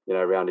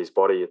 around his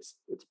body. It's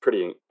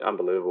pretty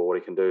unbelievable what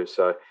he can do.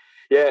 So,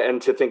 yeah,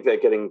 and to think they're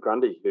getting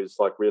Grundy, who's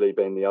like really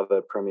been the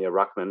other premier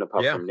ruckman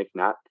apart from Nick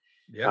Nat,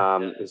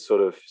 is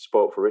sort of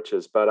spoilt for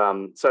riches. But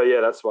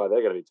that's why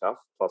they're going to be tough.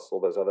 Plus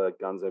all those other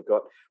guns they've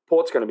got.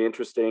 Port's going to be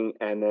interesting,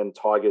 and then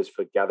Tigers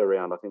for gather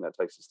round. I think that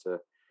takes us to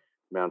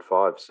round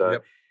 5.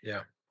 So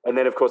and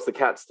then of course the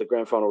Cats, the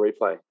grand final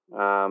replay.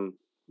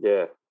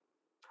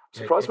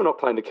 Surprised we're not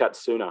playing the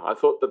Cats sooner. I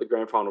thought that the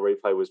grand final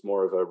replay was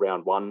more of a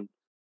round 1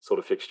 sort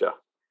of fixture.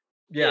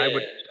 Yeah,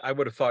 I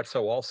would have thought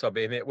so also. I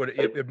mean,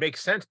 it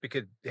makes sense,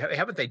 because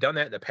haven't they done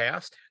that in the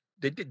past?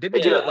 Did they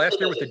do that last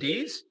year with the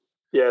D's?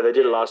 Yeah, they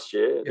did it last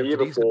year. The year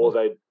before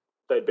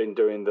they'd been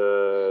doing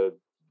the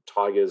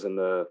Tigers and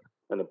the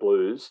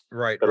Blues.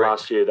 Right. But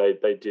last year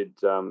they did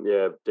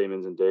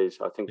Demons and D's.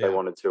 I think they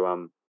wanted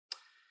to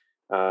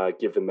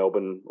give the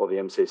Melbourne or the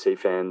MCC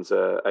fans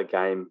a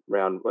game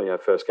round,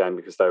 first game,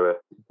 because they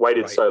were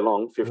waited so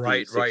long,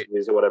 50, 60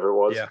 years or whatever it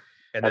was. Yeah,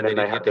 and then they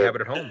didn't get to have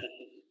it at home.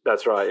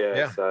 That's right.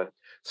 Yeah.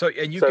 So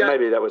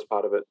maybe that was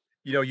part of it.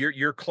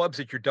 Your clubs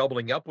that you're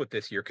doubling up with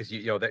this year, because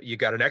that you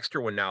got an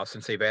extra one now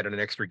since they've added an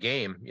extra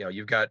game.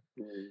 You've got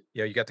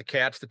you got the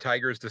Cats, the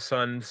Tigers, the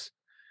Suns,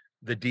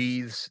 the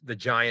D's, the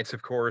Giants,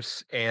 of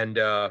course, and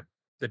the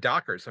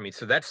Dockers. I mean,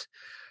 so that's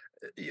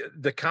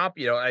the comp.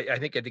 I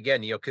think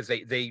again, because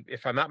they,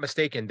 if I'm not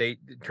mistaken, in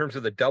terms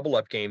of the double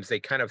up games,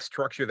 they kind of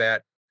structure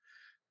that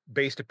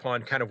based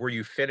upon kind of where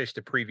you finished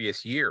the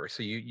previous year.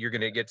 So you're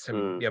going to get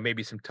some,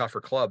 maybe some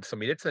tougher clubs. I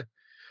mean, it's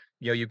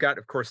you've got,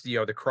 of course,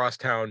 the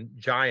Crosstown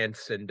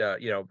Giants, and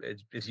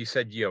as you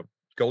said,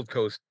 Gold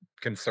Coast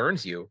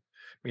concerns you.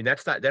 I mean,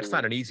 that's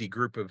not an easy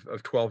group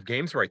of 12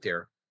 games right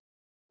there.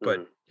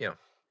 But I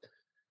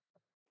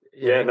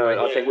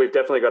think we've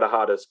definitely got a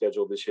harder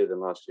schedule this year than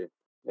last year.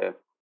 Yeah.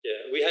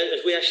 Yeah,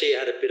 we actually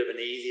had a bit of an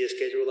easier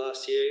schedule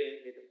last year,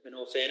 in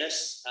all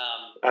fairness.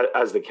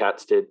 As the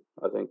Cats did,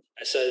 I think.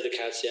 So did the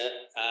Cats,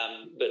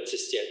 but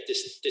this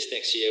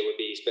next year would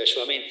be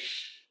special. I mean,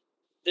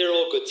 they're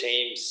all good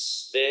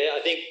teams there. I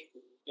think,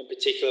 in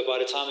particular, by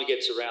the time we get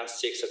to round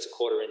 6, that's a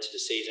quarter into the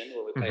season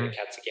when we play the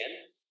Cats again.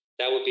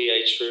 That would be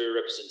a true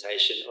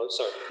representation.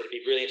 It'd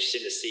be really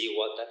interesting to see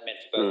what that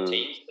meant for both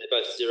teams. They're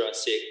both 0-6,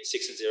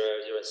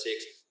 6-0,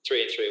 0-6,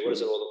 3-3. What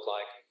does it all look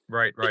like?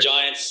 Right. The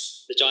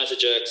Giants are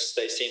jerks.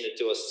 They seem to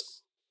do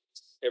us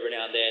every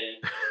now and then.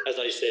 As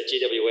Noddy said,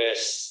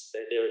 GWS,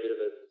 they're a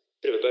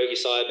bit of a bogey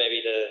side.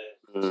 Maybe the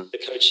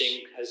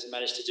coaching has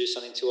managed to do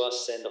something to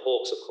us, and the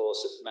Hawks, of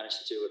course, have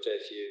managed to do a fair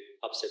few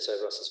upsets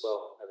over us as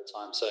well over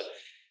time. So,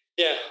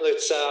 yeah,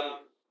 let's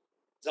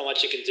not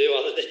much you can do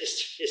other than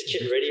just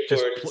get ready for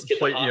it. Just get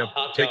play, the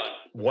heart take going.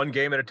 one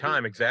game at a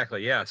time.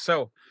 Exactly. Yeah.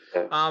 So,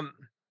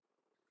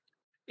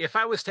 if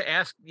I was to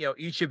ask,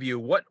 each of you,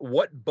 what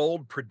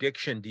bold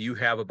prediction do you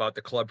have about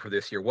the club for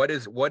this year? What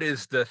is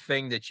the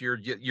thing that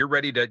you're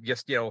ready to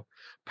just,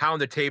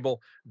 pound the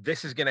table?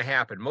 This is going to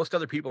happen. Most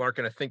other people aren't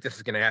going to think this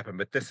is going to happen,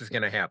 but this is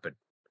going to happen.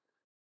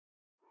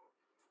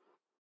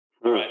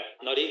 All right.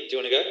 Noddy, do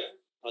you want to go?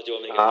 Or do you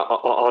want me to go?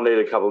 I'll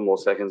need a couple more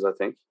seconds, I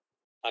think.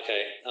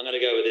 Okay. I'm going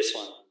to go with this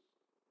one.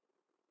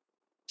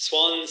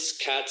 Swans,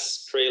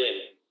 Cats, prelim.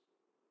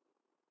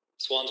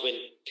 Swans win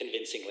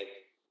convincingly.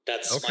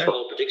 That's my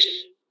bold prediction.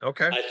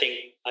 Okay. I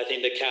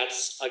think the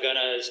Cats are going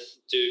to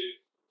do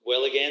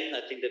well again.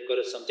 I think they've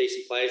got some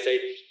decent players. They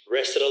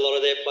rested a lot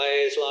of their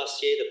players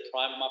last year to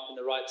prime them up in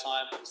the right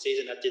time for the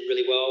season. That did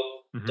really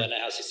well. Mm-hmm. Don't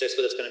know how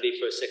successful that's going to be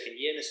for a second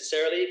year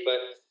necessarily, but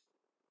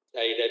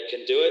they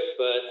can do it.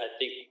 But I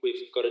think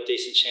we've got a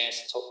decent chance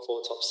at top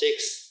 4, top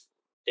 6.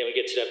 Then we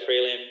get to that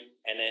prelim,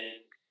 and then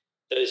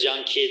those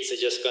young kids are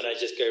just going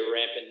to go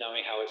rampant,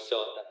 knowing how it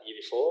felt that year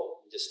before,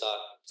 and just start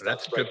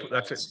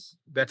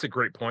That's a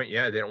great point.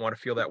 Yeah, they don't want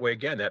to feel that way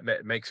again.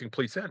 That makes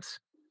complete sense.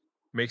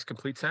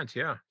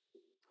 Yeah.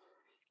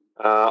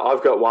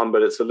 I've got one,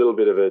 but it's a little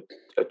bit of a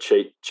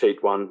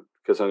cheat one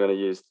because I'm going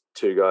to use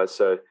two guys.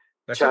 So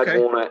Chad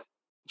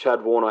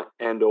Warner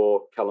and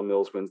or Callum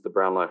Mills wins the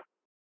Brownlow.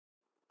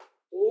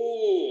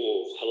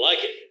 Ooh, I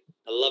like it.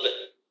 I love it.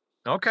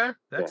 Okay,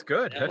 that's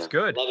good. Yeah. That's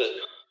good. Love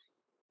it.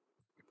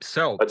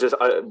 So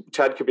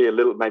Chad could be a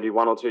little, maybe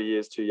 1 or 2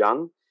 years too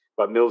young,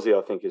 but Millsy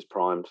I think is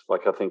primed.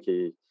 Like I think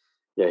he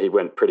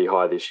went pretty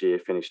high this year,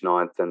 finished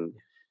 9th, and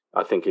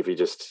I think if he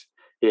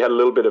had a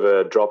little bit of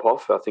a drop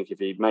off. I think if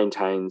he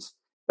maintains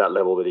that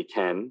level that he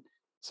can,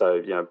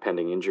 so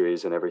pending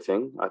injuries and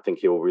everything, I think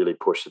he'll really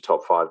push the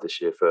top 5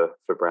 this year for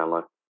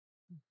Brownlow.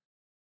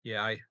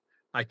 Yeah,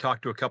 I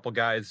talked to a couple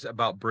guys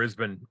about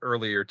Brisbane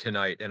earlier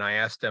tonight, and I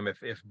asked them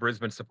if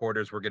Brisbane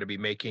supporters were going to be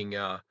making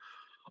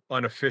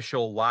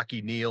unofficial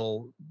Lachie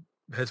Neale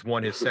has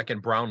won his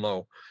second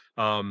Brownlow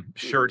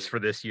shirts for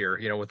this year,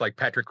 with like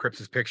Patrick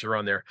Cripps's picture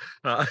on there,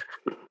 or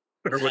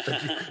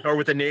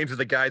with the names of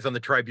the guys on the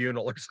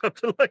tribunal or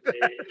something like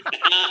that.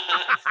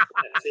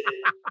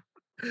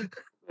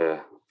 Yeah,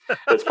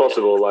 it's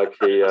possible. Like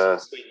he,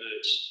 sweet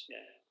merch.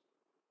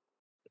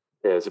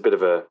 Yeah, it's a bit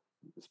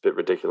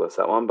ridiculous,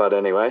 that one, but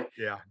anyway,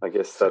 yeah, I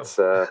guess that's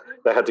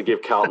they had to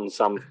give Carlton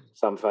some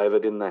favour,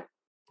 didn't they?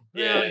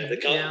 Yeah,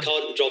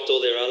 Carlton dropped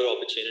all their other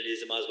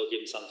opportunities. They might as well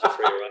give them something for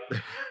free,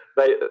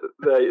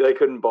 right? They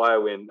couldn't buy a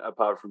win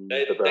apart from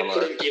the Brownlow. They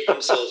couldn't give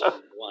themselves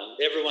one.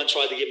 Everyone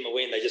tried to give them a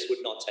win. They just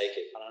would not take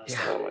it. I don't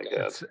understand. Oh my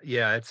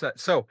God.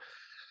 It's so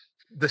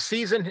the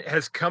season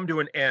has come to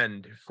an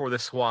end for the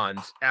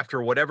Swans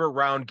after whatever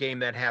round game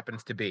that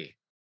happens to be.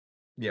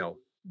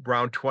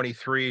 Round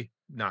 23,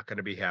 not going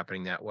to be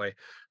happening that way.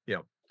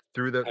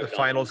 Through the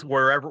finals,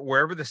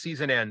 wherever the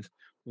season ends.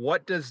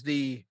 What does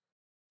the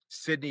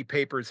Sydney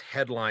Papers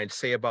headline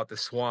say about the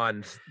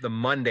Swans the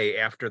Monday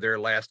after their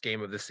last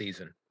game of the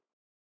season?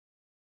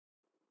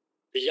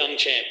 The young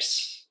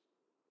champs.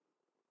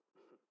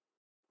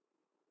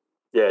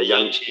 Yeah,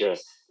 young bloods. Yeah.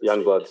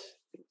 Young bloods.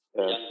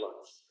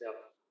 Yep.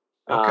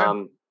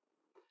 Okay.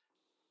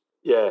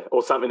 Yeah,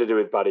 or something to do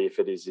with Buddy if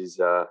it is his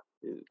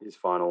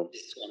final.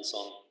 His swan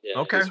song. Yeah.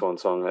 Okay. His swan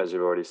song, as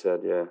you've already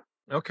said. Yeah.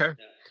 Okay.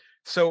 Yeah.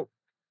 So,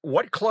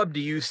 what club do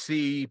you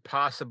see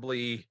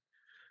possibly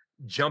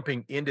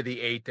jumping into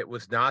the 8 that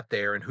was not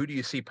there, and who do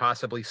you see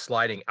possibly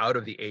sliding out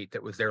of the 8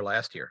 that was there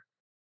last year?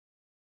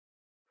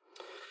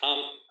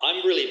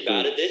 I'm really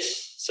bad at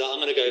this, so I'm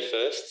going to go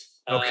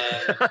first.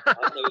 Okay.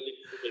 I'm really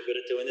good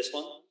at doing this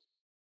one.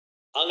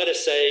 I'm going to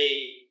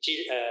say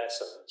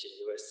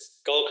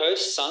Gold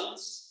Coast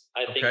Suns.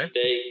 I think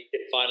they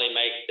can finally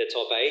make the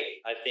top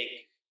 8. I think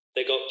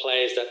they got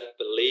players that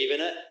believe in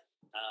it.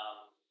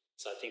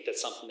 So I think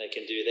that's something they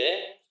can do there.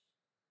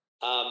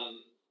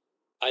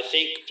 I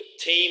think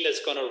team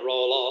that's going to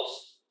roll off,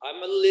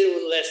 I'm a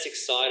little less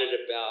excited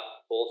about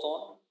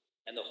Hawthorn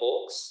and the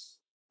Hawks.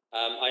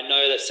 I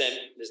know that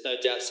there's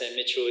no doubt Sam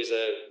Mitchell is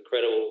an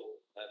incredible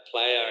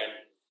player and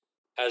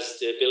has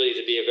the ability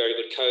to be a very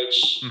good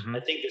coach. Mm-hmm. I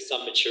think there's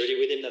some maturity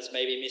with him that's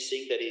maybe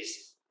missing, that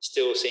he's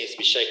still seems to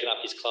be shaking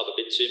up his club a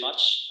bit too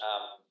much,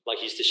 like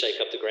he used to shake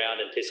up the ground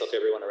and piss off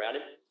everyone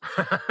around him.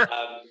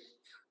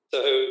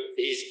 So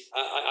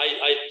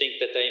I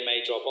think that they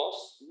may drop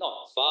off,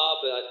 not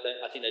far, but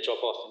I think they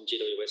drop off from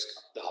GWS.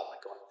 Oh my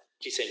God,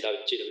 keep saying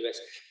GWS.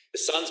 The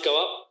Suns go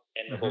up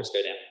and the Hawks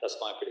go down. That's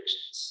my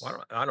predictions.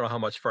 Well, I don't know how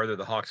much further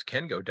the Hawks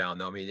can go down,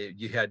 though. I mean,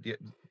 you had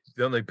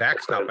the only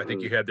backstop I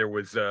think you had there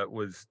was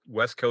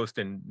West Coast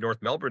and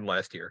North Melbourne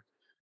last year.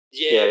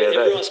 Yeah,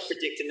 everyone's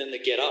predicting them to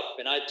get up,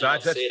 and I do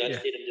not see it.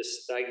 I see them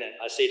just stagnant.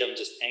 I see them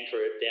just anchor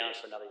it down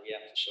for another year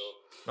for sure.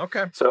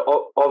 Okay.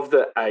 So of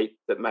the 8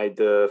 that made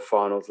the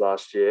finals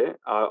last year,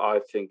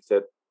 I think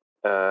that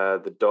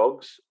the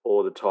Dogs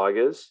or the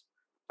Tigers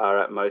are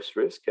at most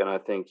risk, and I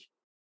think,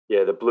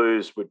 the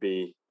Blues would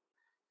be.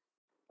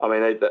 I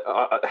mean,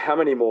 how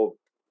many more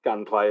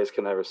gun players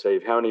can they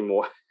receive? How many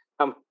more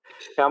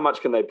how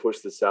much can they push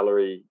the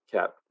salary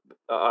cap?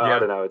 I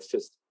don't know. It's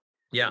just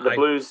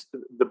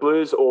the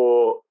Blues,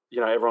 or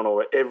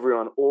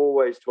everyone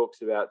always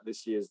talks about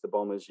this year's the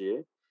Bombers'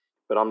 year,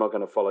 but I'm not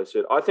going to follow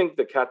suit. I think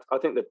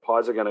the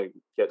Pies are going to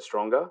get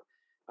stronger.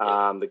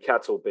 The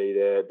Cats will be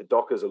there. The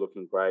Dockers are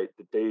looking great.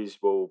 The D's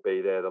will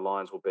be there. The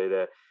Lions will be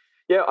there.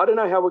 Yeah, I don't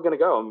know how we're going to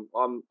go.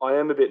 I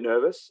am a bit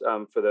nervous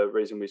for the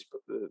reason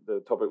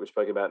the topic we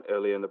spoke about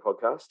earlier in the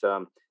podcast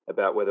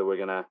about whether we're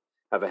going to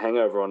have a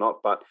hangover or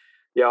not. But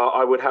yeah,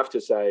 I would have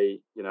to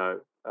say,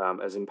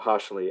 as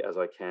impartially as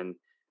I can,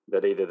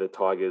 that either the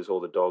Tigers or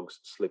the Dogs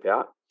slip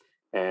out,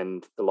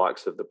 and the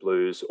likes of the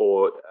Blues,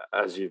 or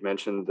as you've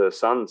mentioned, the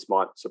Suns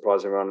might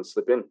surprise everyone and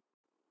slip in.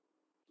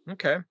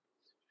 Okay.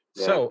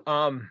 Yeah. So,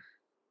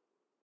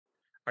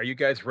 are you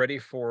guys ready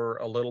for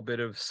a little bit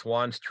of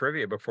Swans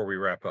trivia before we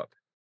wrap up?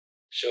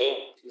 Sure,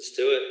 let's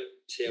do it.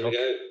 See how we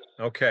go.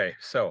 Okay,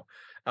 so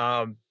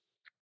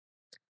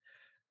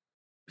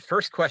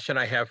first question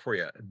I have for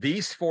you: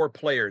 these four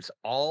players,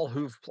 all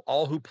who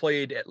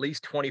played at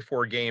least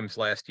 24 games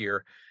last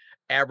year,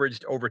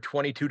 averaged over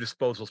 22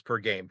 disposals per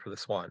game for the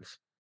Swans.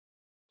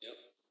 Yep.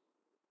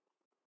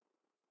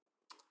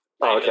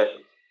 Oh, okay.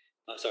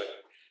 Sorry.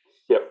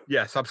 Yep.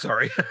 Yes, I'm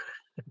sorry.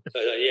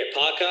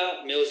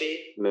 Parker,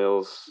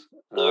 Mills,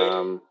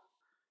 Lloyd.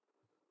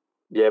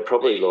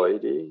 Probably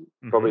Lloyd.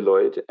 Probably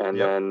Lloyd,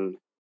 and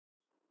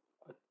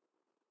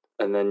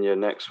then your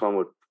next one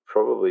would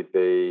probably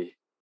be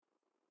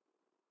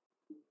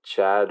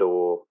Chad,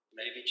 or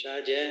maybe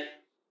Chad. Yeah,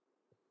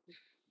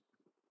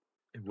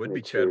 it would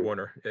be Chad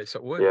Warner. So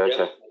it would. Yeah.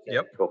 Okay.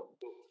 Yep. Cool.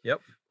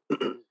 Yep.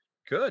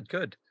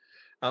 Good.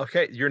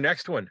 Okay, your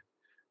next one.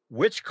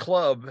 Which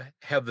club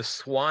have the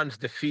Swans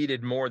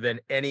defeated more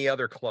than any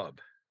other club?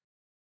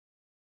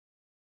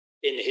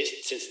 In the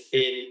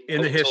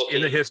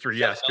history,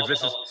 yes,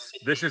 because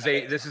this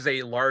is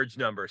a large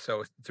number.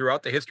 So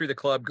throughout the history of the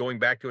club, going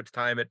back to its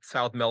time at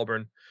South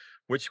Melbourne,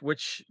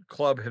 which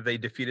club have they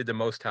defeated the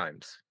most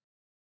times?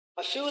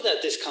 I feel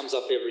that this comes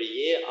up every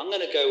year. I'm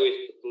going to go with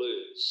the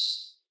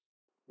Blues.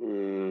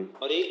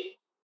 Noddy?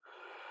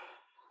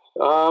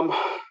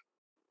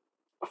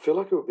 I feel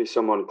like it would be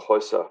someone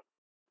closer.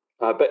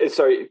 But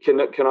sorry, can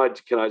I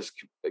just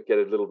get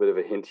a little bit of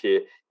a hint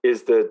here?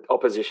 Is the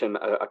opposition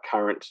a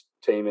current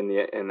team in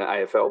the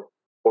AFL,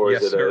 or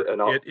yes, is it sir.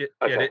 All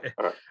right.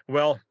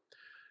 Well,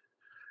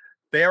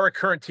 they are a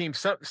current team.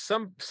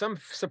 Some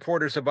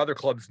supporters of other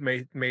clubs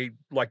may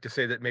like to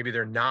say that maybe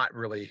they're not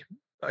really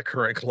a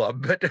current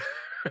club, but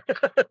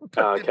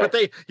but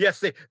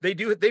they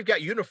do. They've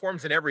got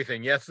uniforms and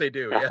everything. Yes, they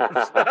do.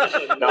 Yes.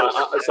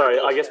 Sorry.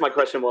 I guess my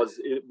question was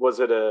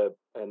it a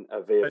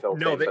VFL?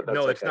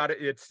 No, it's not.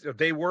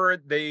 They were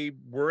in the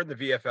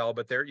VFL,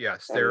 but they're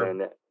in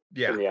the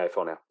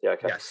AFL now. Yeah.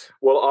 Okay. Yes.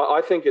 Well,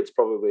 I think it's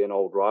probably an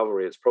old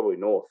rivalry. It's probably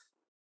North,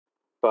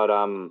 but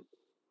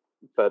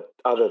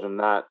other than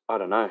that, I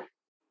don't know.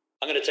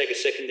 I'm going to take a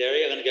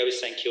secondary. I'm going to go with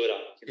St Kilda.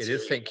 It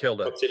is St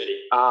Kilda. Proximity.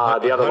 The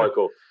other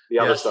local. The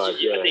other side.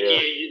 I think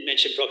you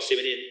mentioned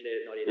proximity.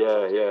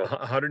 And yeah.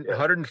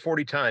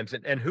 140 times.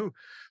 And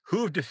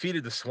who've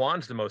defeated the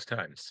Swans the most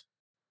times?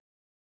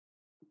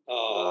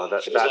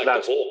 That's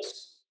the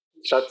Hawks.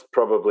 That's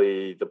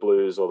probably the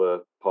Blues or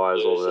the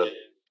Pies or the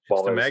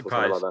Bombers. It's the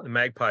Magpies. The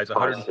Magpies.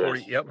 140.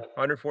 Yes. Yep.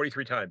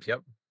 143 times.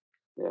 Yep.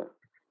 Yeah.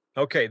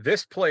 Okay.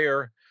 This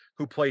player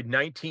who played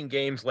 19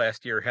 games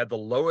last year had the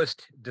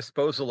lowest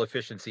disposal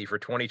efficiency for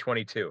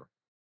 2022.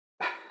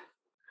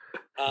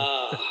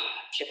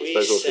 Can we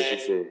disposal say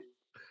efficiency?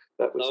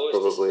 That was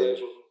probably.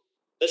 Disposal.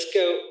 Let's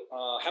go.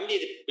 How many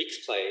did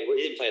Wicks play? Well,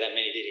 he didn't play that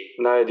many, did he?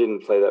 No, he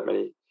didn't play that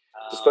many.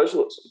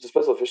 Disposal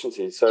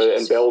efficiency. So,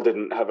 and Bell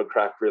didn't have a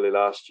crack really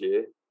last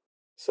year.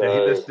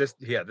 So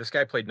this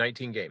guy played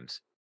 19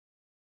 games.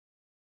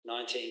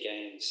 19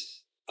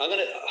 games. I'm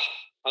gonna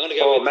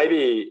go. With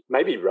maybe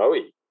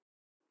Rowie.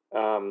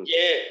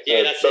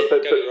 That's it. Go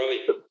with Rowie.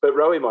 But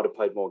Rowie might have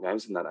played more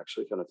games than that,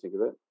 actually, kind of think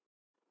of it.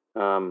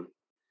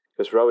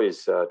 Because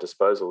Rowie's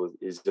disposal,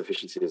 his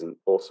efficiency isn't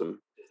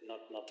awesome. It's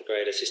not the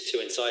greatest. He's 2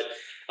 inside.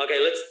 Okay,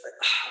 let's.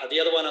 The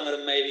other one I'm going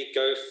to maybe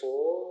go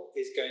for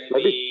is going to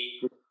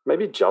be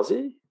maybe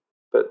Juzzy,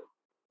 but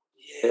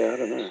I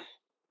don't know.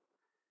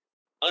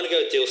 I'm going to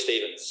go with Dill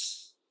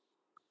Stevens.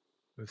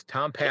 It was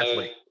Tom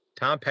Papley.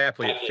 Tom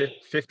Papley at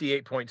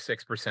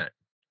 58.6%.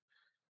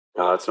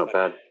 No, that's not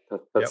bad.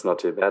 That's not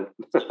too bad.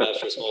 It's not bad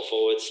for a small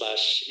forward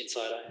 /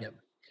 insider. Yep.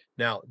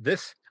 Now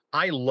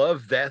I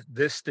love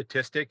this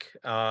statistic,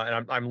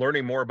 and I'm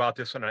learning more about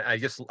this one.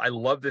 I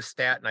love this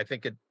stat, and I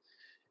think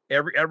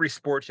every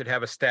sport should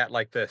have a stat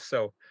like this.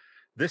 So,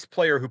 this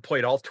player who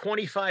played all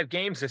 25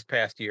 games this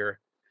past year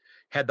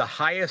had the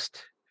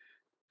highest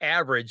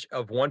average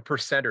of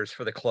 1%ers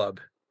for the club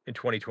in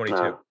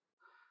 2022.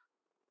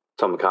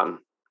 Tom McCartan.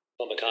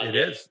 It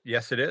is.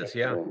 Yes, it is.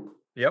 Yeah.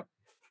 Yep.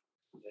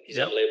 He's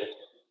unbelievable.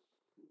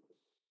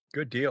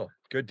 Good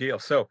deal.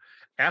 So,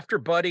 after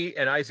Buddy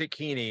and Isaac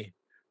Heaney,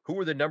 who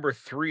were the number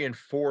 3 and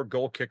 4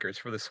 goal kickers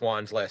for the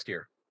Swans last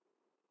year?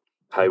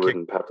 Hayward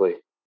and Papley.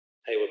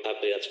 Hayward,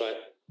 Papley, that's right.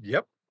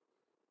 Yep.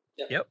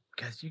 Yep,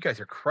 guys, you guys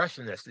are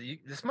crushing this.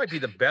 This might be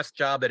the best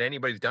job that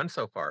anybody's done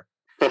so far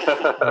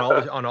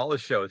on all the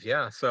shows.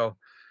 Yeah. So,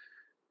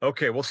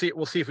 okay, we'll see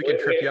if we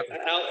can trip you up.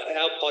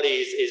 Our potty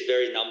is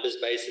very numbers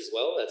based as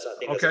well. That's a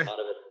part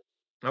of it.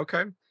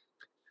 Okay.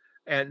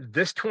 And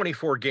this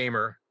 24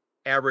 gamer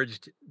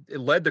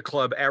led the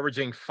club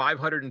averaging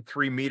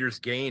 503 meters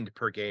gained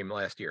per game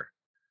last year.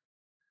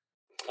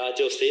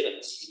 Dill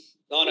Stevens.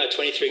 Oh no,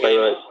 23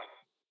 gamer.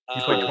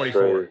 He played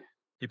 24.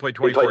 He played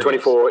 24. He played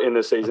 24 in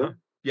the season. Uh-huh.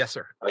 Yes,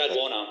 sir. Chad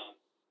Warner.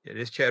 It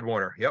is Chad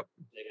Warner. Yep.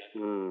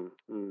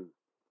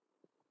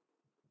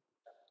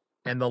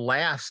 And the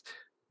last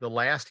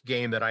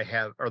game that I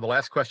have, or the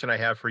last question I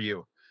have for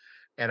you,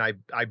 and I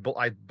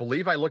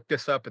believe I looked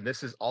this up, and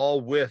this is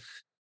all with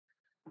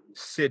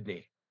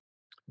Sydney.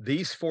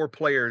 These 4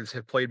 players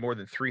have played more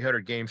than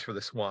 300 games for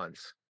the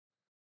Swans.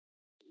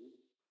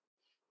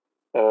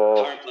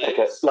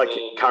 Okay, like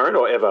current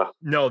or ever?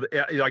 No,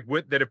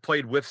 that have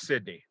played with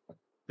Sydney.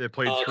 They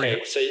played 300.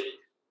 Okay, so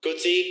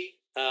Goodsey,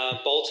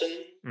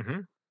 Bolton,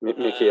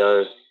 Mickey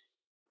O.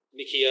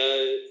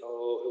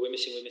 Oh, we're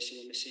missing.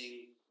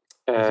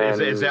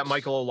 Is that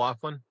Michael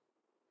O'Loughlin?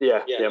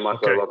 Yeah,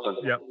 Michael O'Loughlin.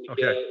 Yeah,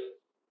 okay.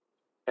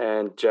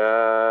 And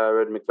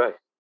Jared McVeigh.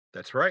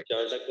 That's right.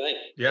 Jared McVeigh.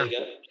 Yeah. There you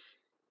go.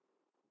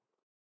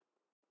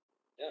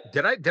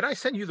 Yeah. Did I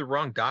send you the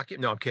wrong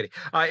document? No, I'm kidding.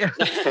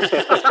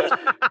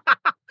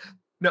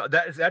 No,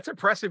 that's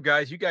impressive,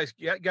 guys. You guys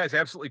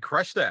absolutely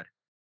crushed that.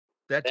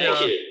 Thank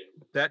you.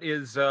 That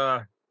is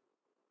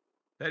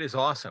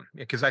awesome,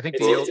 because I think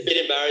it's a bit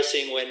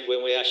embarrassing when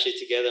we're actually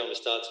together and we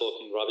start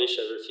talking rubbish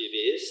over a few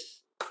beers.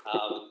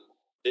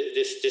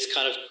 This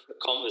kind of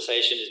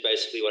conversation is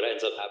basically what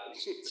ends up happening.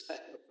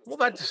 Well,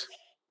 that's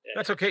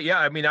okay. Yeah,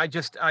 I mean, I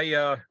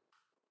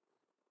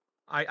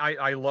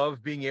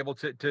love being able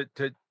to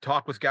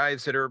talk with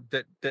guys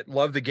that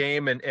love the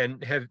game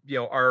and have,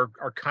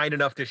 are kind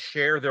enough to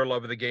share their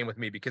love of the game with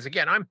me, because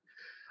again, I'm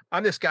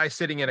this guy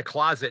sitting in a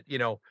closet,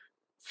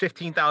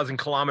 15,000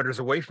 kilometers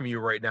away from you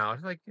right now.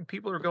 Like,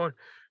 people are going,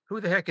 who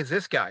the heck is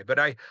this guy? But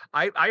I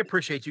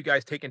appreciate you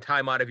guys taking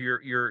time out of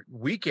your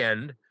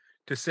weekend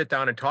to sit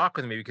down and talk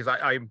with me, because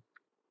I'm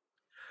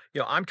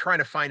trying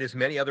to find as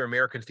many other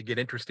Americans to get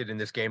interested in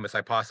this game as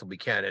I possibly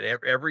can. And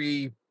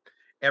every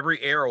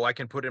arrow I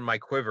can put in my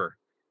quiver,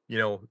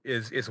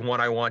 is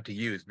one I want to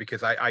use,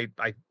 because I'm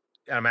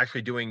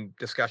actually doing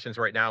discussions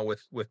right now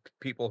with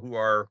people who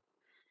are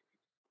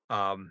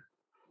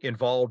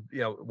involved,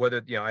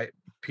 whether,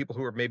 people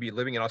who are maybe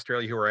living in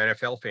Australia who are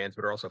NFL fans,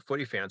 but are also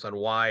footy fans, on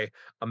why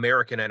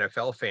American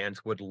NFL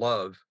fans would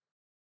love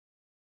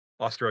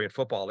Australian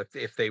football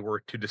if they were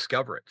to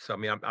discover it. So, I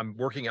mean, I'm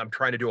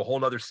trying to do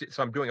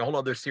I'm doing a whole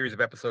other series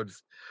of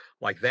episodes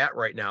like that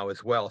right now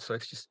as well. So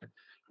it's just,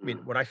 I mean,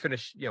 when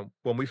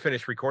we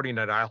finish recording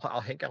it,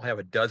 I'll have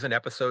a dozen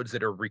episodes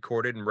that are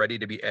recorded and ready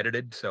to be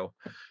edited. So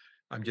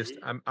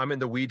I'm in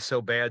the weeds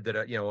so bad that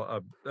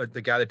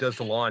the guy that does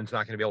the lawn is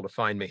not going to be able to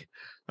find me.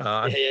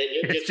 You're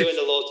doing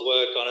the Lord's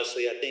work.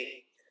 Honestly, I think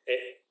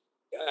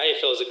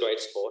AFL is a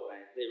great sport,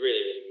 man. It really,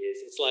 really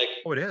is. It's like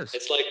it is.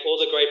 It's like all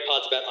the great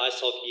parts about ice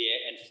hockey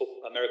and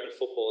American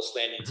football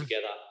slamming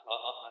together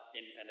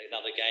in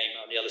another game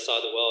on the other side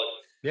of the world.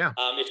 Yeah.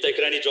 If they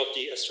could only drop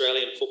the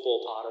Australian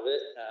football part of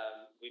it,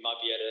 we might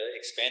be able to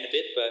expand a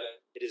bit. But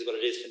it is what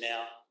it is for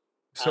now.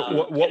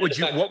 So what would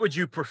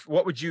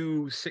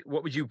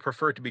you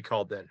prefer to be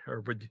called then?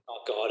 Or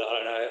oh God, I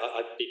don't know.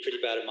 I'd be pretty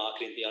bad at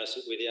marketing, to be honest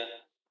with you.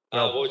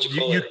 Well, what would you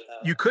call it?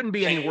 You couldn't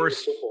be any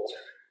worse. Football.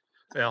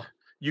 Well,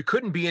 you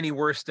couldn't be any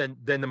worse than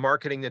the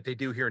marketing that they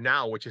do here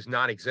now, which is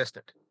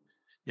non-existent.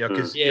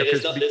 Because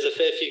there's a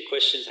fair few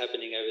questions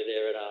happening over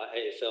there at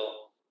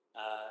AFL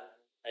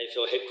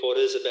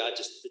headquarters about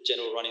just the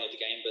general running of the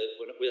game, but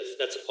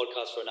that's a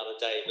podcast for another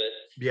day. But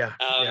yeah,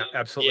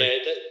 absolutely. Yeah,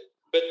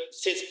 but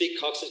since Big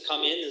Cox has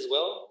come in as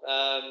well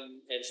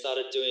and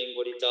started doing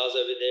what he does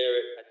over there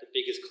at the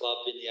biggest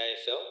club in the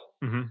AFL,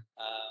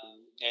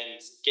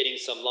 and getting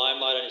some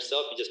limelight on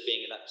himself and just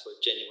being an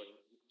absolute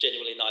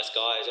genuinely nice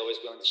guy, is always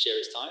willing to share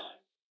his time.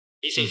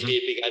 He seems to be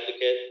a big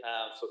advocate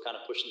for kind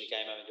of pushing the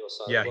game over your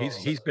side. Yeah,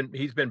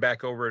 he's been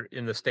back over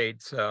in the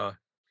States.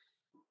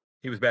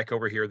 He was back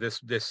over here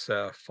this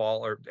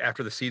fall, or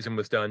after the season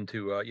was done.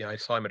 I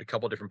saw him at a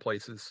couple of different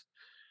places,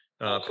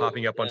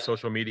 popping up on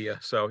social media.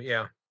 So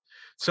yeah.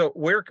 So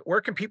where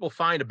can people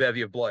find a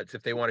Bevy of Bloods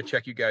if they want to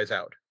check you guys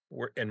out?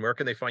 And where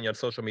can they find you on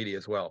social media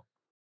as well?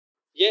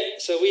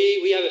 Yeah, so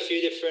we have a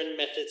few different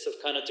methods of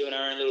kind of doing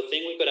our own little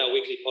thing. We've got our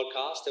weekly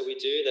podcast that we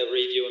do that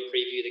review and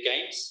preview the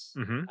games.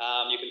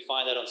 You can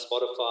find that on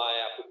Spotify,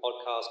 Apple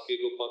Podcasts,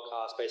 Google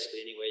Podcasts,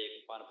 basically anywhere you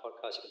can find a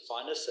podcast, you can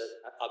find us at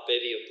our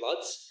Bevy of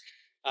Bloods.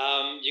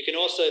 You can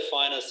also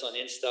find us on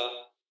Insta,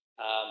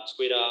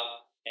 Twitter,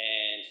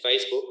 and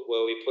Facebook,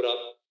 where we put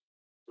up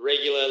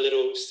regular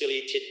little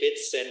silly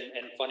tidbits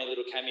and funny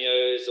little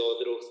cameos or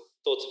little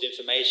thoughts of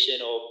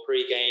information or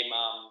pre-game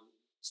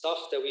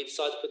stuff that we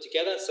decide to put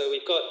together. So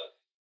we've got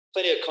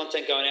plenty of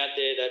content going out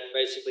there that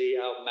basically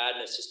our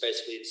madness just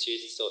basically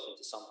ensues itself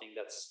into something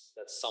that's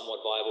somewhat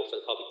viable for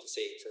the public to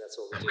see. So that's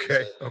what we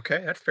do.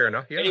 Okay, that's fair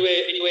enough. Yeah.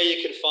 Anywhere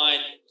you can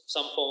find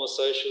some form of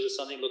socials or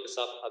something, look us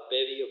up, a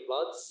Bevy of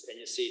Bloods, and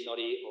you'll see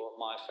Noddy or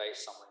my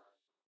face somewhere.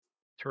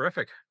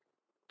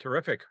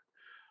 Terrific.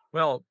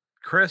 Well,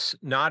 Chris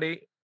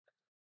Noddy,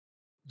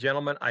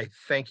 gentlemen, I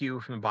thank you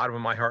from the bottom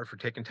of my heart for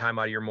taking time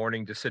out of your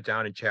morning to sit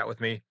down and chat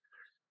with me.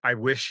 I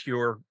wish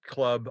your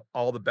club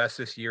all the best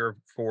this year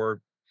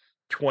for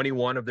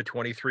 21 of the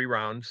 23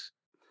 rounds.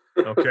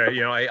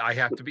 Okay, I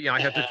have to be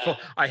honest.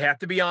 I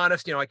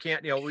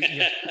can't.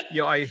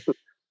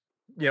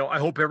 I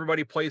hope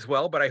everybody plays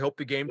well, but I hope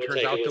the game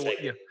turns out the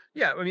way.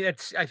 Yeah, I mean,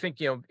 I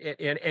think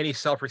in any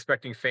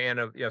self-respecting fan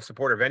of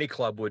supporter of any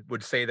club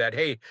would say that.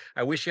 Hey,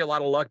 I wish you a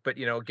lot of luck, but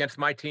against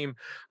my team,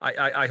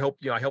 I hope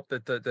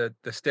that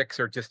the sticks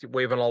are just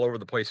waving all over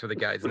the place for the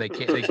guys, and they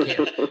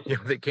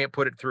can't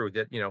put it through.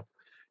 That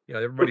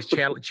everybody's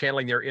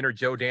channeling their inner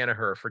Joe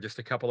Danaher for just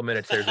a couple of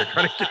minutes there. They're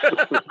trying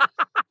to.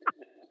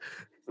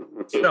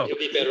 So, you'll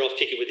be better off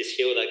kicking with his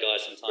heel, that guy,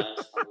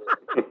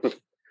 sometimes.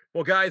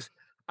 Well, guys,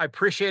 I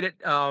appreciate it.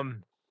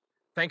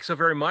 Thanks so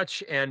very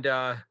much, and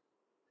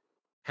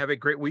have a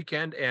great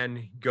weekend,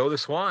 and go the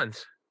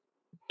Swans.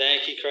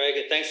 Thank you, Craig,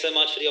 and thanks so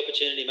much for the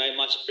opportunity, mate.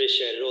 Much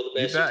appreciated. All the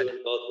best. You're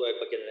doing both work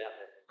by getting it out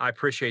there. I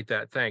appreciate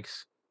that.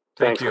 Thanks.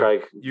 Thanks,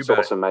 Craig. It's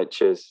awesome, mate.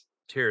 Cheers.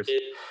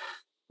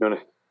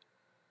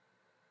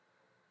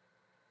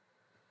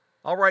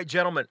 All right,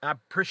 gentlemen, I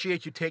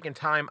appreciate you taking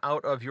time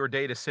out of your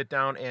day to sit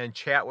down and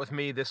chat with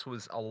me. This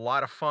was a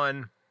lot of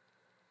fun.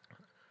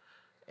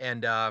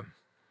 And I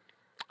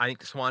think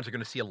the Swans are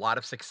going to see a lot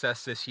of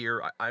success this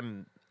year.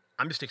 I'm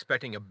just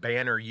expecting a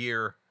banner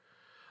year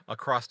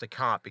across the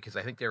comp because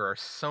I think there are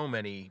so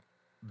many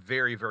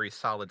very, very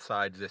solid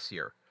sides this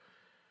year.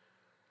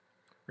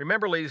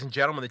 Remember, ladies and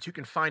gentlemen, that you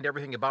can find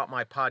everything about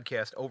my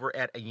podcast over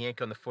at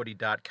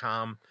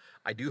ayankonthefooty.com.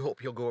 I do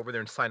hope you'll go over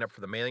there and sign up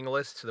for the mailing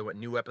list so that when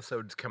new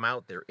episodes come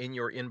out, they're in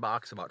your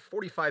inbox about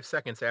 45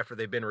 seconds after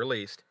they've been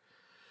released.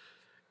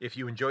 If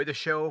you enjoy the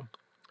show,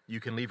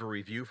 you can leave a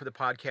review for the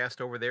podcast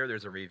over there.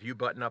 There's a review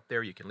button up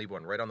there. You can leave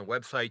one right on the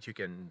website. You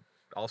can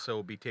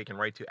also be taken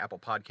right to Apple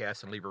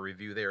Podcasts and leave a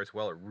review there as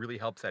well. It really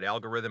helps that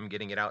algorithm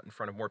getting it out in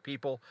front of more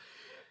people.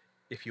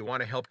 If you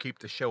want to help keep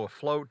the show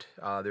afloat,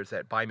 there's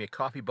that Buy Me a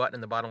Coffee button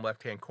in the bottom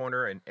left-hand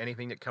corner, and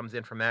anything that comes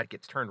in from that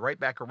gets turned right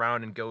back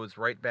around and goes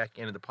right back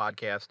into the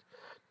podcast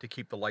to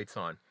keep the lights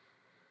on.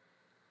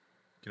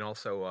 You can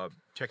also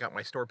check out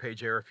my store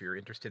page there if you're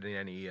interested in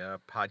any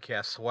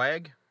podcast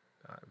swag.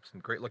 Some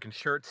great-looking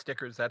shirts,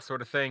 stickers, that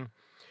sort of thing.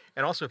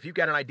 And also, if you've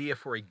got an idea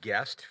for a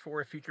guest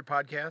for a future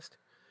podcast,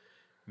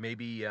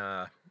 maybe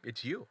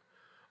it's you.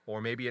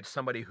 Or maybe it's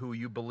somebody who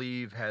you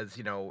believe has,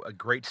 a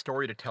great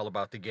story to tell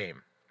about the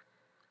game.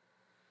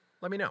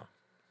 Let me know.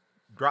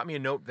 Drop me a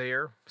note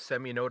there.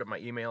 Send me a note at my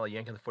email at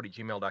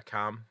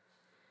yankonthefooty@gmail.com.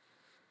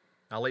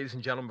 Now, ladies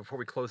and gentlemen, before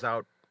we close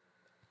out,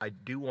 I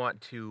do want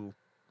to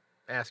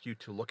ask you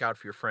to look out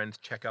for your friends,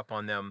 check up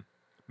on them,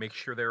 make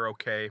sure they're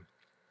okay.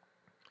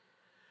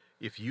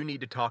 If you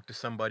need to talk to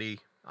somebody,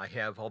 I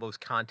have all those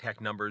contact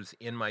numbers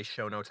in my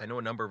show notes. I know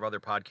a number of other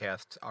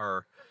podcasts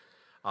are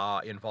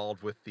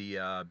involved with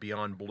the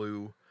Beyond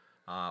Blue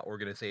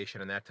organization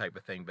and that type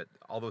of thing, but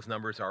all those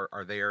numbers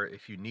are there.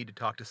 If you need to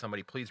talk to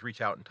somebody, please reach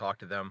out and talk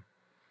to them.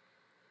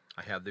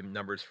 I have the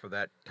numbers for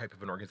that type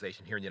of an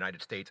organization here in the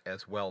United States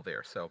as well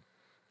there. So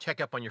check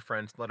up on your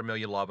friends, let them know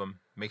you love them,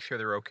 make sure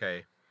they're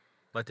okay,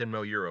 let them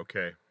know you're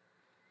okay.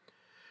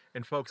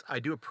 And folks, I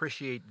do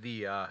appreciate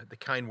the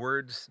kind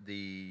words,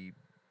 the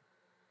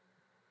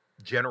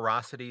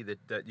generosity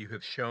that you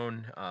have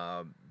shown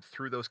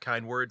through those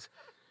kind words.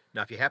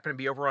 Now, if you happen to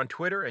be over on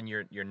Twitter and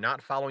you're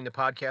not following the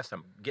podcast,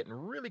 I'm getting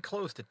really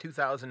close to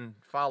 2,000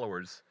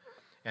 followers,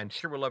 and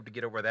sure would love to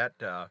get over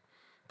that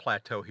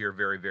plateau here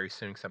very, very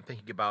soon, because I'm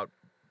thinking about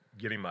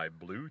getting my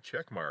blue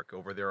check mark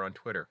over there on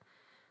Twitter.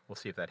 We'll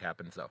see if that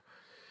happens, though.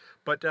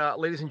 But,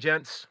 ladies and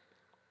gents,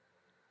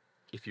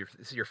 if this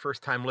is your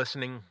first time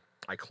listening,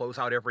 I close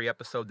out every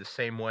episode the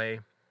same way.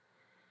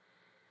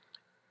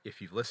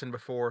 If you've listened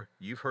before,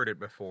 you've heard it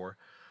before,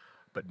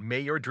 but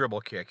may your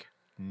dribble kick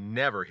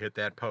never hit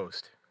that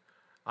post.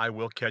 I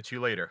will catch you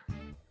later.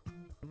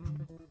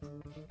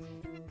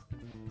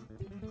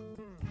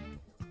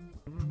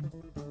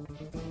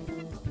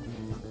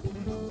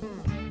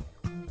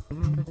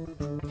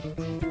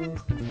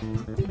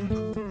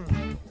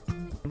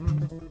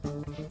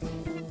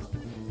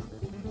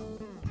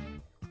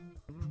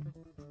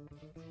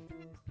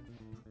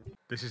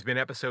 This has been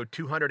episode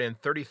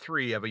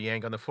 233 of A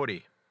Yank on the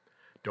Footy.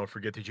 Don't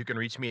forget that you can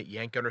reach me at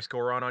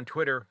yank_on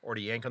Twitter or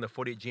to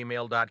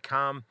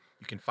yankonthefooty@gmail.com.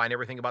 You can find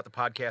everything about the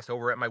podcast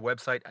over at my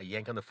website,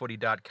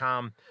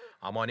 yankonthefooty.com.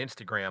 I'm on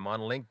Instagram,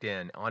 on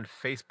LinkedIn, on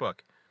Facebook.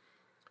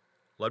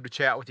 Love to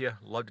chat with you.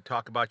 Love to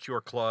talk about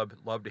your club.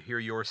 Love to hear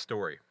your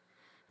story.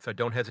 So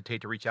don't hesitate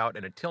to reach out.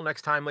 And until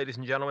next time, ladies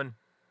and gentlemen,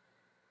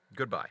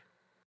 goodbye.